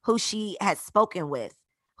clients who she had spoken with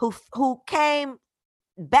who came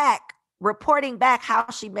back reporting back how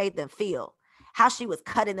she made them feel, how she was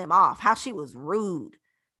cutting them off, how she was rude.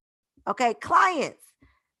 Okay, clients,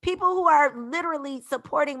 people who are literally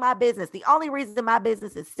supporting my business. The only reason my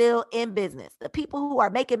business is still in business, the people who are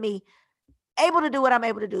making me able to do what I'm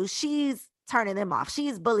able to do, she's turning them off.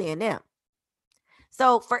 She's bullying them.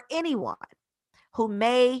 So for anyone who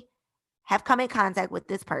may have come in contact with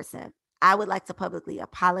this person, I would like to publicly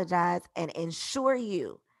apologize and ensure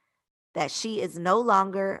you that she is no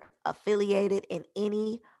longer affiliated in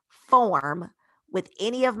any form with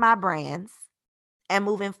any of my brands. And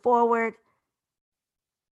moving forward,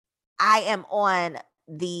 I am on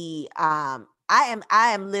the I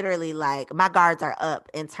am literally like, my guards are up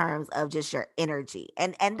in terms of just your energy.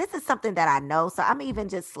 And this is something that I know. So I'm even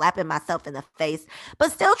just slapping myself in the face,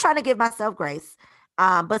 but still trying to give myself grace.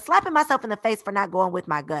 But slapping myself in the face for not going with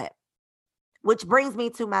my gut, which brings me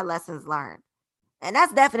to my lessons learned. And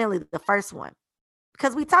that's definitely the first one,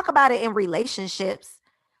 because we talk about it in relationships,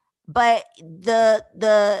 but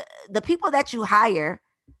the people that you hire,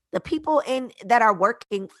 the people that are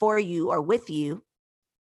working for you or with you,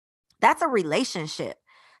 that's a relationship.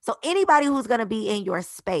 So anybody who's going to be in your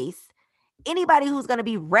space, anybody who's going to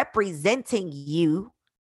be representing you,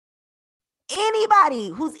 anybody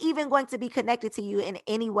who's even going to be connected to you in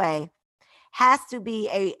any way has to be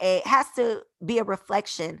a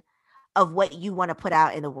reflection of what you want to put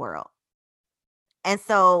out in the world. And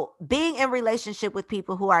so being in relationship with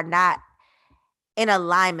people who are not in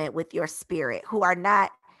alignment with your spirit, who are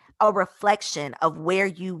not a reflection of where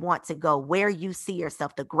you want to go, where you see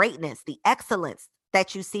yourself, the greatness, the excellence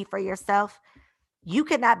that you see for yourself, you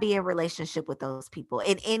cannot be in relationship with those people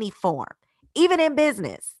in any form, even in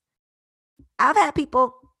business. I've had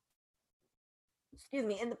people,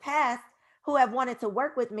 in the past who have wanted to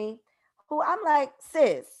work with me, who I'm like,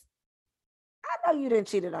 sis, I know you didn't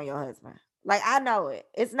cheated on your husband. Like, I know it.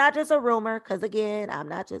 It's not just a rumor, because again, I'm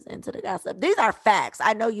not just into the gossip. These are facts.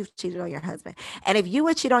 I know you've cheated on your husband. And if you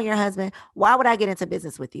would cheat on your husband, why would I get into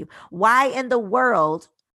business with you? Why in the world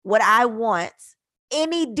would I want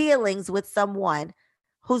any dealings with someone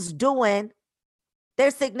who's doing their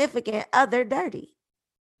significant other dirty?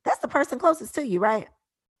 That's the person closest to you, right?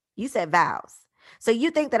 You said vows. So you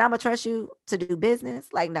think that I'm going to trust you to do business?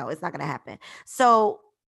 Like, no, it's not going to happen. So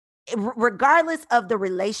regardless of the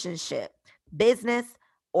relationship, business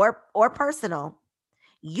or personal,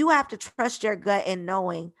 you have to trust your gut in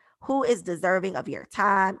knowing who is deserving of your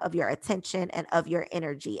time, of your attention, and of your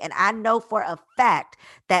energy. And I know for a fact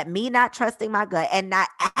that me not trusting my gut and not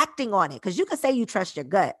acting on it, because you can say you trust your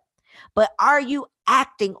gut, but are you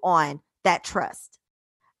acting on that trust?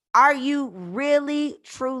 Are you really,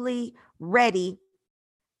 truly ready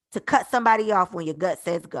to cut somebody off when your gut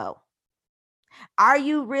says go? Are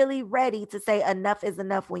you really ready to say enough is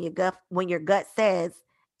enough when your gut says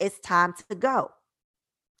it's time to go?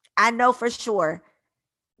 I know for sure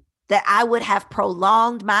that I would have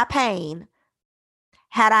prolonged my pain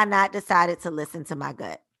had I not decided to listen to my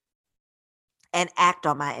gut and act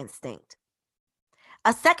on my instinct.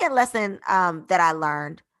 A second lesson that I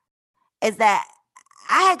learned is that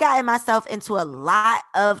I had gotten myself into a lot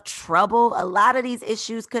of trouble. A lot of these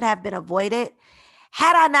issues could have been avoided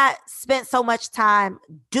had I not spent so much time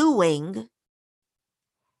doing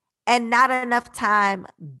and not enough time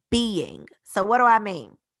being. So what do I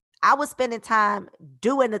mean? I was spending time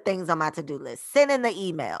doing the things on my to-do list, sending the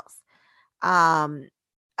emails,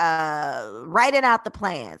 writing out the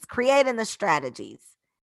plans, creating the strategies,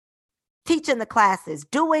 teaching the classes,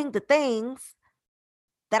 doing the things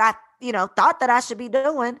that I, thought that I should be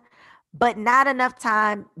doing, but not enough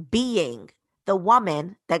time being the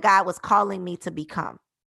woman that God was calling me to become.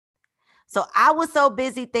 So I was so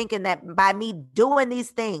busy thinking that by me doing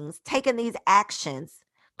these things, taking these actions,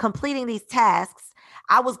 completing these tasks,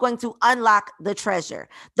 I was going to unlock the treasure.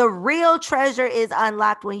 The real treasure is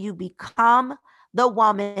unlocked when you become the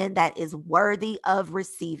woman that is worthy of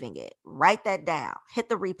receiving it. Write that down. Hit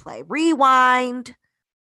the replay. Rewind.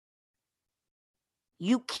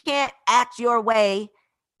 You can't act your way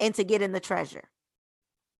into getting the treasure.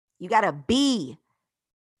 You got to be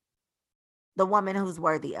the woman who's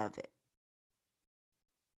worthy of it.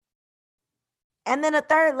 And then a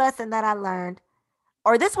third lesson that I learned,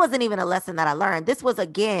 or this wasn't even a lesson that I learned. This was,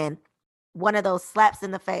 again, one of those slaps in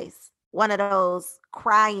the face, one of those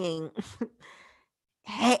crying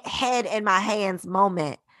head in my hands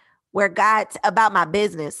moment where God, about my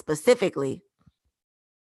business specifically,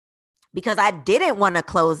 because I didn't want to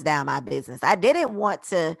close down my business. I didn't want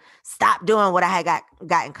to stop doing what I had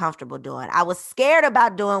gotten comfortable doing. I was scared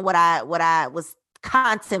about doing what I was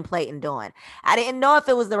contemplating doing. I didn't know if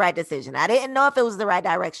it was the right decision. I didn't know if it was the right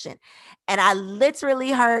direction. And I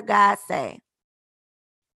literally heard God say,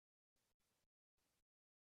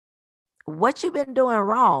 what you've been doing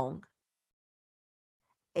wrong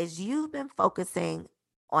is you've been focusing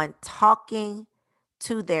on talking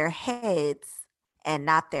to their heads and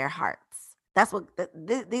not their hearts. That's what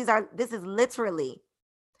this is literally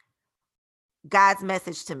God's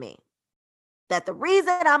message to me. That the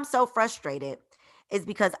reason I'm so frustrated is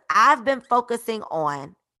because I've been focusing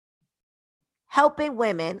on helping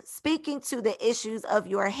women, speaking to the issues of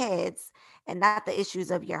your heads and not the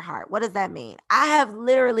issues of your heart. What does that mean? I have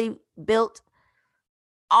literally built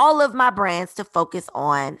all of my brands to focus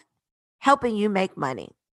on helping you make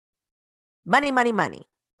money. Money, money, money.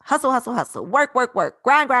 Hustle, hustle, hustle. Work, work, work.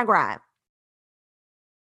 Grind, grind, grind.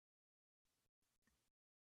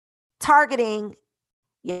 Targeting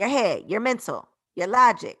your head, your mental, your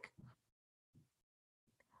logic.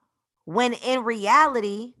 When in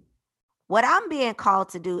reality, what I'm being called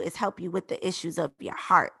to do is help you with the issues of your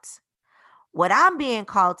heart. What I'm being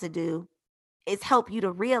called to do is help you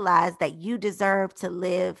to realize that you deserve to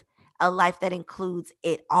live a life that includes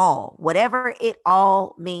it all, whatever it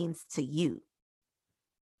all means to you.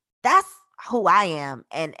 That's who I am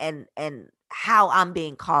and how I'm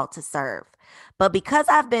being called to serve. But because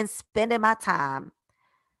I've been spending my time,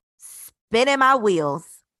 spinning my wheels,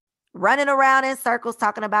 running around in circles,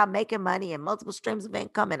 talking about making money and multiple streams of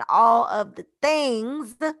income and all of the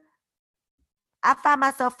things, I find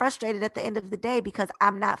myself frustrated at the end of the day because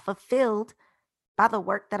I'm not fulfilled by the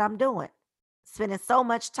work that I'm doing. Spending so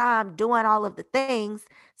much time doing all of the things,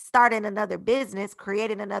 starting another business,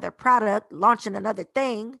 creating another product, launching another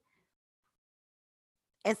thing,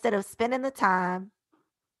 instead of spending the time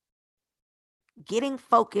getting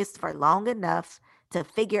focused for long enough to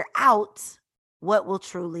figure out what will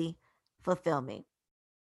truly fulfill me.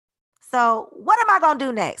 So what am I going to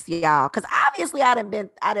do next, y'all? Because obviously I done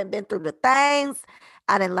been through the things.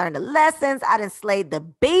 I done learned the lessons. I done slayed the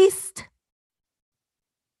beast.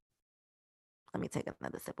 Let me take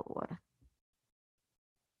another sip of water.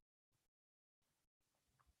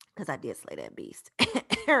 Because I did slay that beast.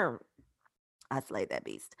 I slayed that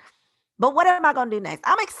beast. But what am I going to do next?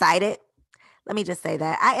 I'm excited. Let me just say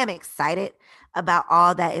that. I am excited about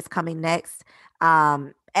all that is coming next.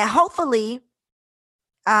 And hopefully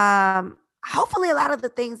a lot of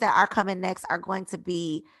the things that are coming next are going to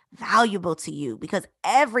be valuable to you, because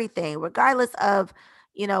everything, regardless of,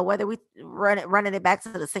 whether we running it back to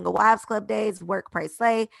the Single Wives Club days, Work, Pray,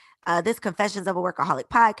 Slay, this Confessions of a Workaholic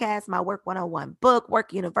podcast, my Work 101 book,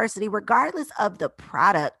 Work University, regardless of the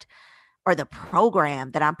product or the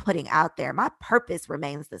program that I'm putting out there, my purpose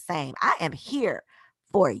remains the same. I am here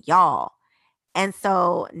for y'all. And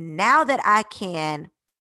so now that I can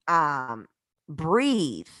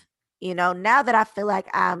breathe, now that I feel like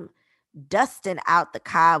I'm dusting out the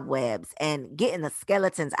cobwebs and getting the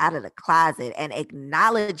skeletons out of the closet and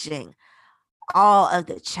acknowledging all of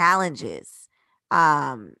the challenges,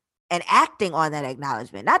 and acting on that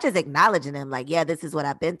acknowledgement, not just acknowledging them like, yeah, this is what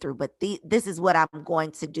I've been through, but this is what I'm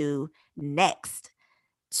going to do next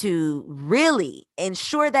to really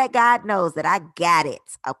ensure that God knows that I got it.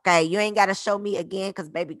 Okay. You ain't got to show me again because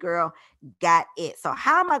baby girl got it. So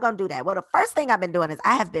how am I going to do that? Well, the first thing I've been doing is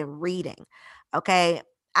I have been reading. Okay.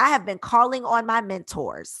 I have been calling on my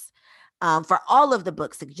mentors. for all of the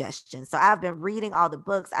book suggestions. So I've been reading all the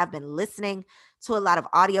books. I've been listening to a lot of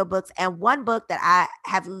audiobooks. And one book that I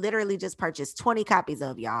have literally just purchased 20 copies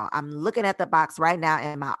of, y'all. I'm looking at the box right now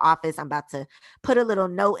in my office. I'm about to put a little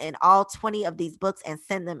note in all 20 of these books and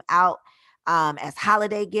send them out as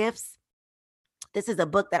holiday gifts. This is a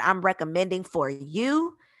book that I'm recommending for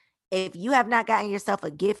you. If you have not gotten yourself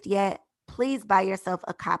a gift yet, please buy yourself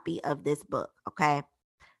a copy of this book, okay?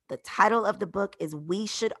 The title of the book is We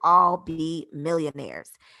Should All Be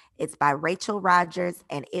Millionaires. It's by Rachel Rodgers,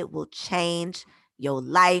 and it will change your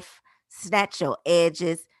life, snatch your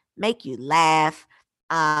edges, make you laugh.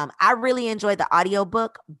 I really enjoyed the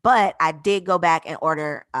audiobook, but I did go back and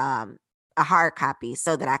order a hard copy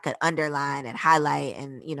so that I could underline and highlight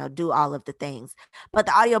and, do all of the things. But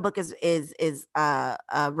the audiobook is a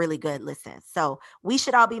really good listen. So We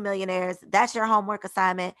Should All Be Millionaires. That's your homework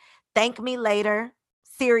assignment. Thank me later.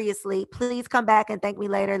 Seriously, please come back and thank me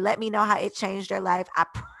later. Let me know how it changed your life. I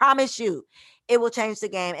promise you it will change the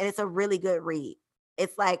game. And it's a really good read.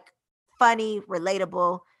 It's like funny,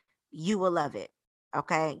 relatable. You will love it.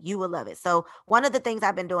 Okay. You will love it. So one of the things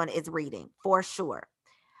I've been doing is reading for sure.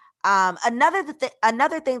 Another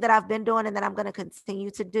thing that I've been doing and that I'm going to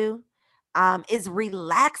continue to do is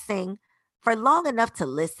relaxing for long enough to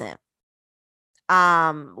listen.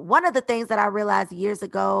 One of the things that I realized years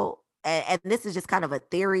ago, and this is just kind of a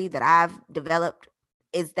theory that I've developed,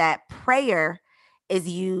 is that prayer is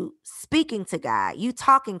you speaking to God, you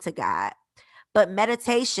talking to God, but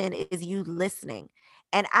meditation is you listening.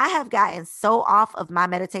 And I have gotten so off of my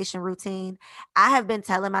meditation routine. I have been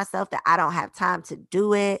telling myself that I don't have time to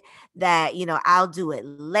do it, that, I'll do it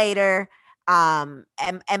later. And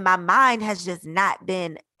my mind has just not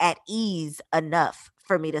been at ease enough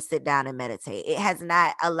for me to sit down and meditate. It has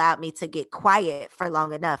not allowed me to get quiet for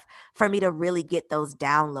long enough for me to really get those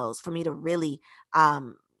downloads, for me to really, for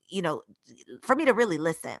me to really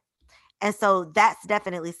listen. And so that's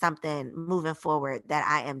definitely something moving forward that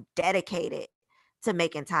I am dedicated to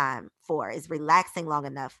making time for, is relaxing long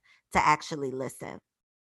enough to actually listen.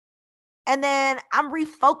 And then I'm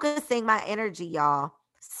refocusing my energy, y'all.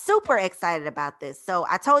 Super excited about this. So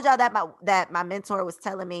I told y'all that my mentor was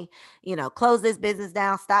telling me, close this business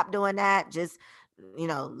down, stop doing that, just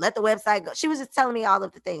let the website go. She was just telling me all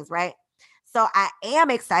of the things, right? So I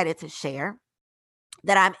am excited to share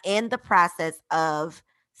that I'm in the process of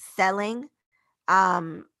selling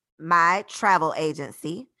my travel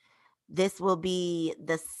agency. This will be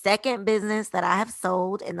the second business that I have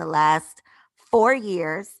sold in the last 4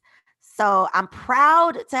 years. So I'm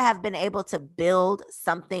proud to have been able to build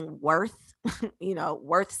something worth,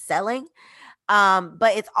 worth selling.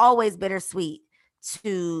 But it's always bittersweet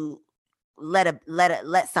to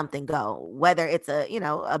let something go, whether it's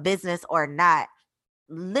a business or not.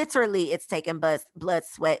 Literally, it's taken blood,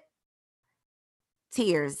 sweat,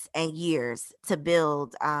 tears, and years to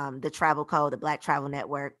build the Travel Code, the Black Travel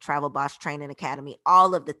Network, Travel Boss Training Academy,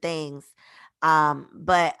 all of the things.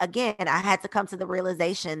 But again, I had to come to the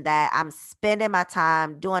realization that I'm spending my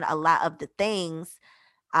time doing a lot of the things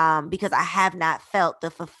because I have not felt the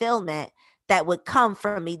fulfillment that would come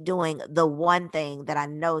from me doing the one thing that I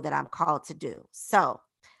know that I'm called to do. So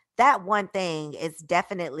that one thing is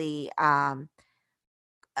definitely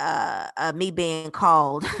me being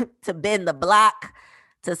called to bend the block,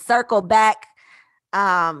 to circle back,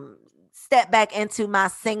 step back into my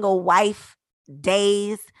single wife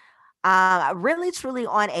days, really truly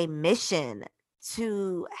on a mission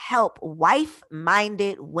to help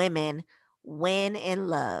wife-minded women win in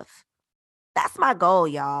love. That's my goal,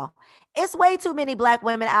 y'all. It's way too many Black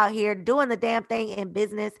women out here doing the damn thing in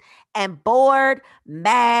business and bored,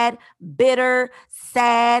 mad, bitter,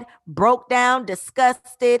 sad, broke down,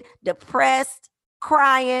 disgusted, depressed,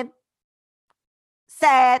 crying,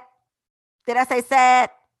 sad. Did I say sad?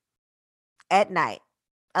 At night,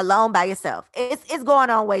 alone by yourself. It's going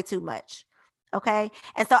on way too much. Okay.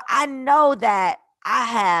 And so I know that I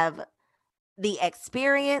have the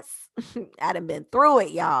experience. I done been through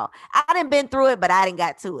it, y'all. I done been through it, but I didn't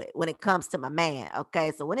got to it when it comes to my man.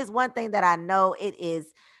 Okay. So when it's one thing that I know, it is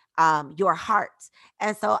your heart.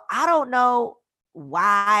 And so I don't know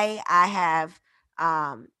why I have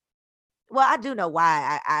well, I do know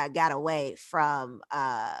why I got away from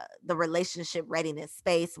the relationship readiness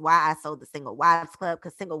space, why I sold the Single Wives Club,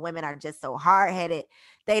 because single women are just so hard-headed.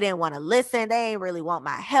 They didn't want to listen. They ain't really want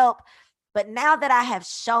my help. But now that I have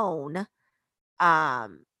shown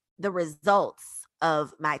the results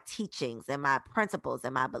of my teachings and my principles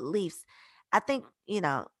and my beliefs, I think,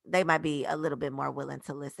 they might be a little bit more willing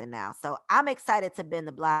to listen now. So I'm excited to bend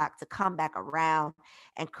the block, to come back around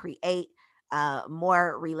and create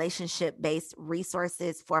more relationship-based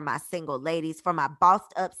resources for my single ladies, for my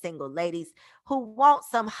bossed up single ladies who want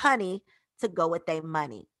some honey to go with their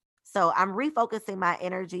money. So I'm refocusing my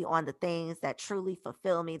energy on the things that truly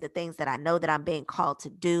fulfill me, the things that I know that I'm being called to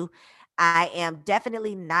do. I am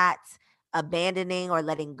definitely not abandoning or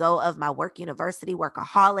letting go of my work university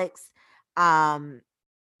workaholics. Um,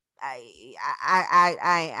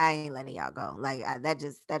 I ain't letting y'all go. Like that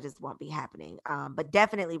just won't be happening. But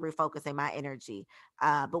definitely refocusing my energy.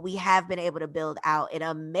 But we have been able to build out an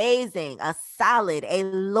amazing, a solid, a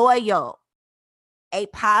loyal, a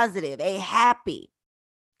positive, a happy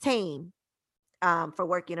team for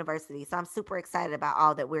Work University. So I'm super excited about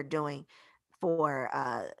all that we're doing for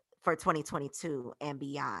 2022 and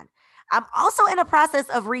beyond. I'm also in the process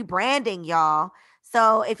of rebranding, y'all.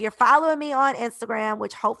 So if you're following me on Instagram,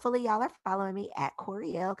 which hopefully y'all are following me at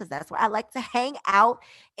Coriel, because that's where I like to hang out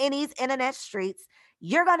in these internet streets,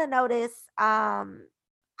 you're gonna notice I'm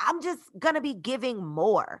just gonna be giving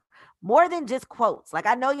more than just quotes. Like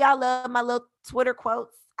I know y'all love my little Twitter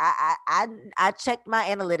quotes. I checked my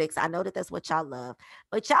analytics. I know that that's what y'all love,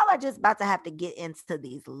 but y'all are just about to have to get into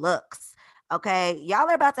these looks. Okay, y'all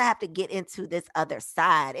are about to have to get into this other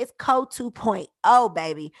side. It's Code 2.0,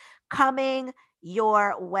 baby, coming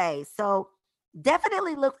your way. So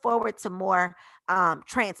definitely look forward to more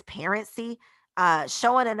transparency,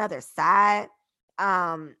 showing another side.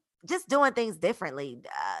 Just doing things differently,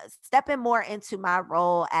 stepping more into my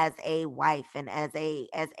role as a wife and as a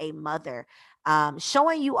mother,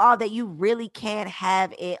 showing you all that you really can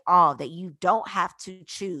have it all, that you don't have to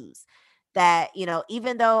choose. That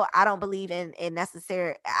even though I don't believe in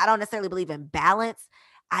necessary, I don't necessarily believe in balance.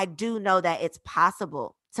 I do know that it's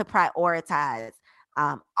possible to prioritize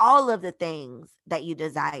all of the things that you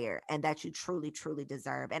desire and that you truly, truly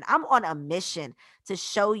deserve. And I'm on a mission to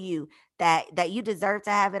show you that you deserve to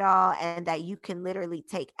have it all and that you can literally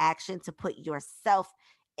take action to put yourself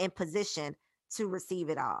in position to receive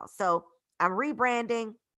it all. So I'm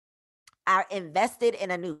rebranding. I invested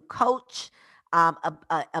in a new coach,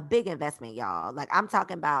 a big investment, y'all. Like I'm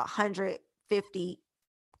talking about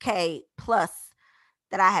 150K plus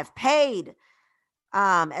that I have paid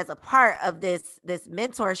as a part of this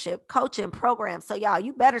mentorship coaching program. So y'all,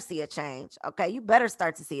 you better see a change. Okay. You better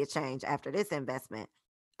start to see a change after this investment.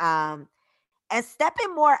 Um, and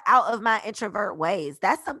stepping more out of my introvert ways.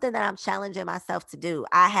 That's something that I'm challenging myself to do.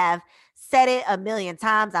 I have said it a million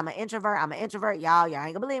times. I'm an introvert. I'm an introvert. Y'all ain't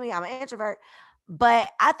gonna believe me. I'm an introvert. But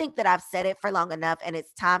I think that I've said it for long enough and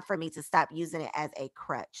it's time for me to stop using it as a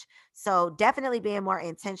crutch. So definitely being more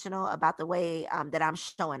intentional about the way that I'm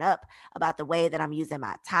showing up, about the way that I'm using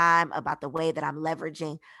my time, about the way that I'm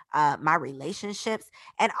leveraging my relationships,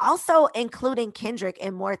 and also including Kendrick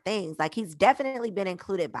in more things. Like he's definitely been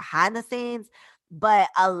included behind the scenes, but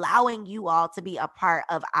allowing you all to be a part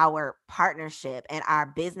of our partnership and our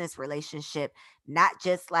business relationship, not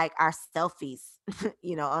just like our selfies,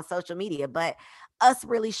 on social media, but us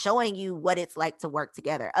really showing you what it's like to work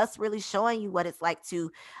together, us really showing you what it's like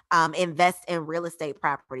to invest in real estate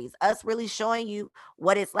properties, us really showing you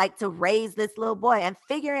what it's like to raise this little boy and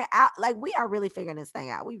figuring out, like we are really figuring this thing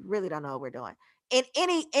out. We really don't know what we're doing in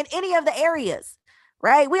any of the areas.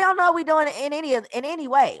 Right. We don't know what we're doing in any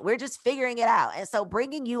way. We're just figuring it out. And so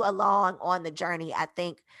bringing you along on the journey, I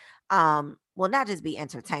think, will not just be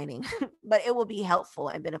entertaining, but it will be helpful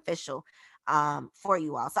and beneficial for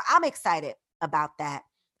you all. So I'm excited about that.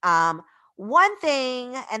 One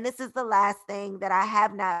thing, and this is the last thing that I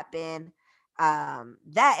have not been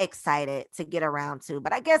that excited to get around to,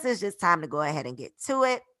 but I guess it's just time to go ahead and get to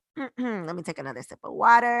it. Let me take another sip of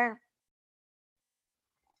water.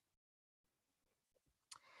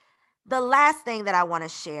 The last thing that I want to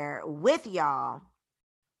share with y'all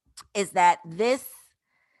is that this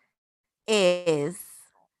is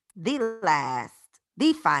the last,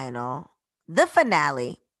 the final, the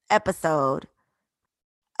finale episode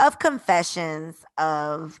of Confessions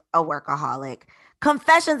of a Workaholic.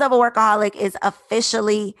 Confessions of a Workaholic is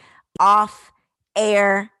officially off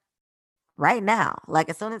air right now. Like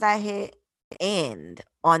as soon as I hit end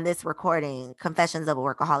on this recording, Confessions of a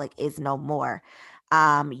Workaholic is no more.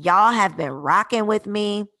 Y'all have been rocking with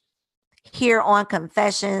me here on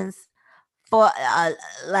Confessions for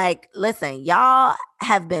listen, y'all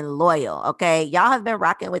have been loyal. Okay. Y'all have been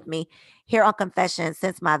rocking with me here on Confessions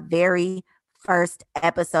since my very first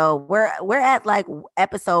episode. We're at like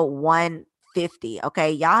episode 150.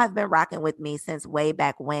 Okay. Y'all have been rocking with me since way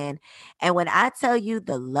back when. And when I tell you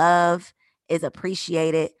the love is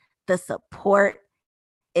appreciated, the support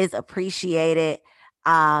is appreciated,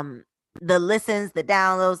 the listens, the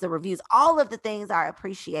downloads, the reviews, all of the things are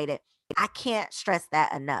appreciated. I can't stress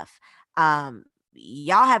that enough.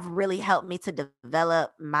 Y'all have really helped me to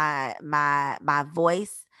develop my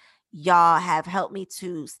voice. Y'all have helped me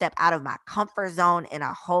to step out of my comfort zone in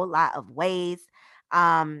a whole lot of ways.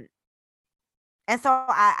 Um, and so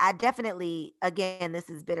I definitely, again, this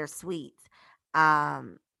is bittersweet.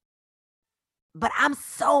 Um, but I'm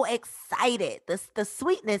so excited. The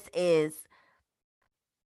sweetness is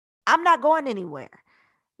I'm not going anywhere.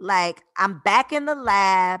 Like, I'm back in the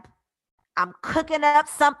lab. I'm cooking up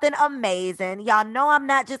something amazing. Y'all know I'm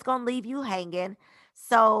not just going to leave you hanging.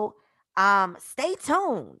 So, stay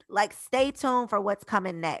tuned. Like, stay tuned for what's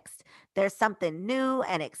coming next. There's something new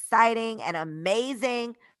and exciting and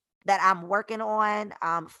amazing that I'm working on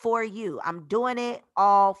for you. I'm doing it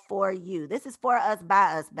all for you. This is for us,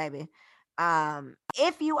 by us, baby.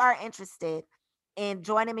 If you are interested in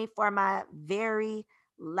joining me for my very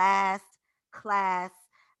last class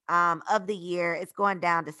of the year, it's going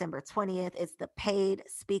down December 20th. It's the Paid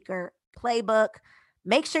Speaker Playbook.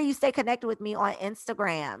 Make sure you stay connected with me on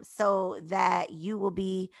Instagram so that you will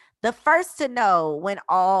be the first to know when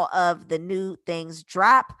all of the new things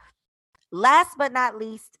drop. Last but not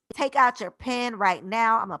least, take out your pen right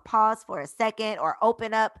now. I'm gonna pause for a second, or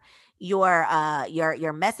open up your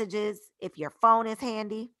messages if your phone is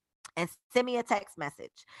handy, and send me a text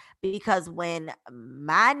message, because when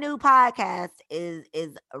my new podcast is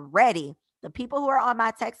ready, the people who are on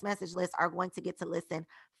my text message list are going to get to listen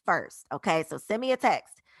first. Okay, so send me a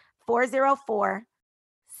text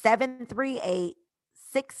 404-738-6986.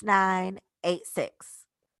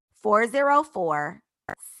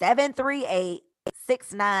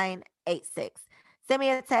 404-738-6986. Send me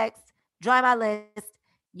a text, join my list.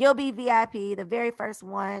 You'll be VIP, the very first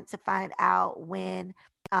one to find out when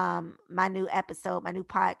my new episode, my new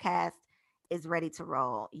podcast is ready to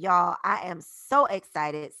roll. Y'all, I am so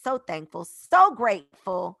excited, so thankful, so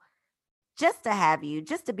grateful just to have you,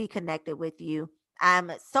 just to be connected with you.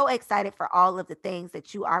 I'm so excited for all of the things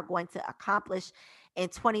that you are going to accomplish in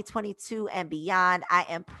 2022 and beyond. I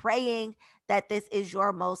am praying that this is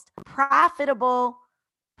your most profitable,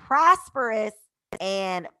 prosperous,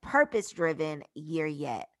 and purpose-driven year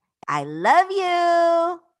yet. I love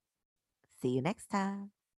you. See you next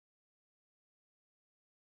time.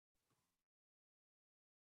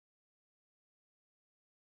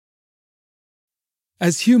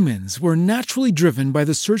 As humans, we're naturally driven by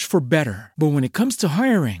the search for better. But when it comes to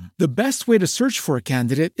hiring, the best way to search for a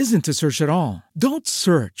candidate isn't to search at all. Don't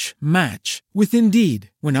search, match with Indeed.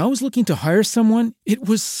 When I was looking to hire someone, it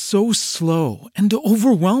was so slow and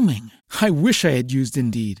overwhelming. I wish I had used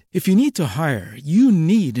Indeed. If you need to hire, you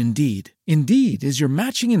need Indeed. Indeed is your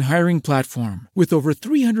matching and hiring platform with over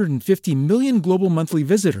 350 million global monthly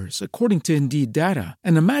visitors, according to Indeed data,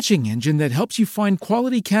 and a matching engine that helps you find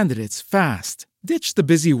quality candidates fast. Ditch the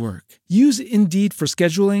busy work. Use Indeed for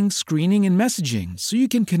scheduling, screening, and messaging so you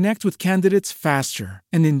can connect with candidates faster.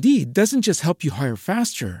 And Indeed doesn't just help you hire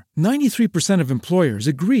faster. 93% of employers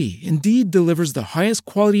agree Indeed delivers the highest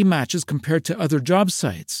quality matches compared to other job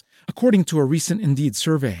sites, according to a recent Indeed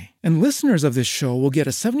survey. And listeners of this show will get a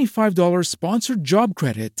 $75 sponsored job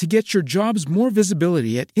credit to get your jobs more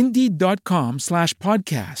visibility at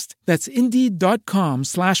Indeed.com/podcast. That's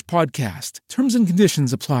Indeed.com/podcast. Terms and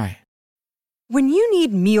conditions apply. When you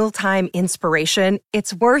need mealtime inspiration,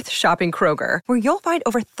 it's worth shopping Kroger, where you'll find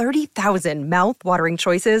over 30,000 mouth-watering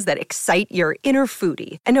choices that excite your inner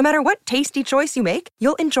foodie. And no matter what tasty choice you make,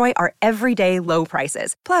 you'll enjoy our everyday low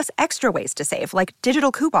prices, plus extra ways to save, like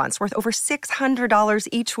digital coupons worth over $600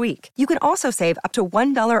 each week. You can also save up to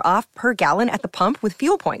 $1 off per gallon at the pump with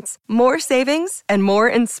fuel points. More savings and more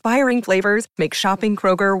inspiring flavors make shopping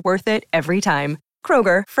Kroger worth it every time.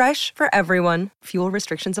 Kroger, fresh for everyone. Fuel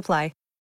restrictions apply.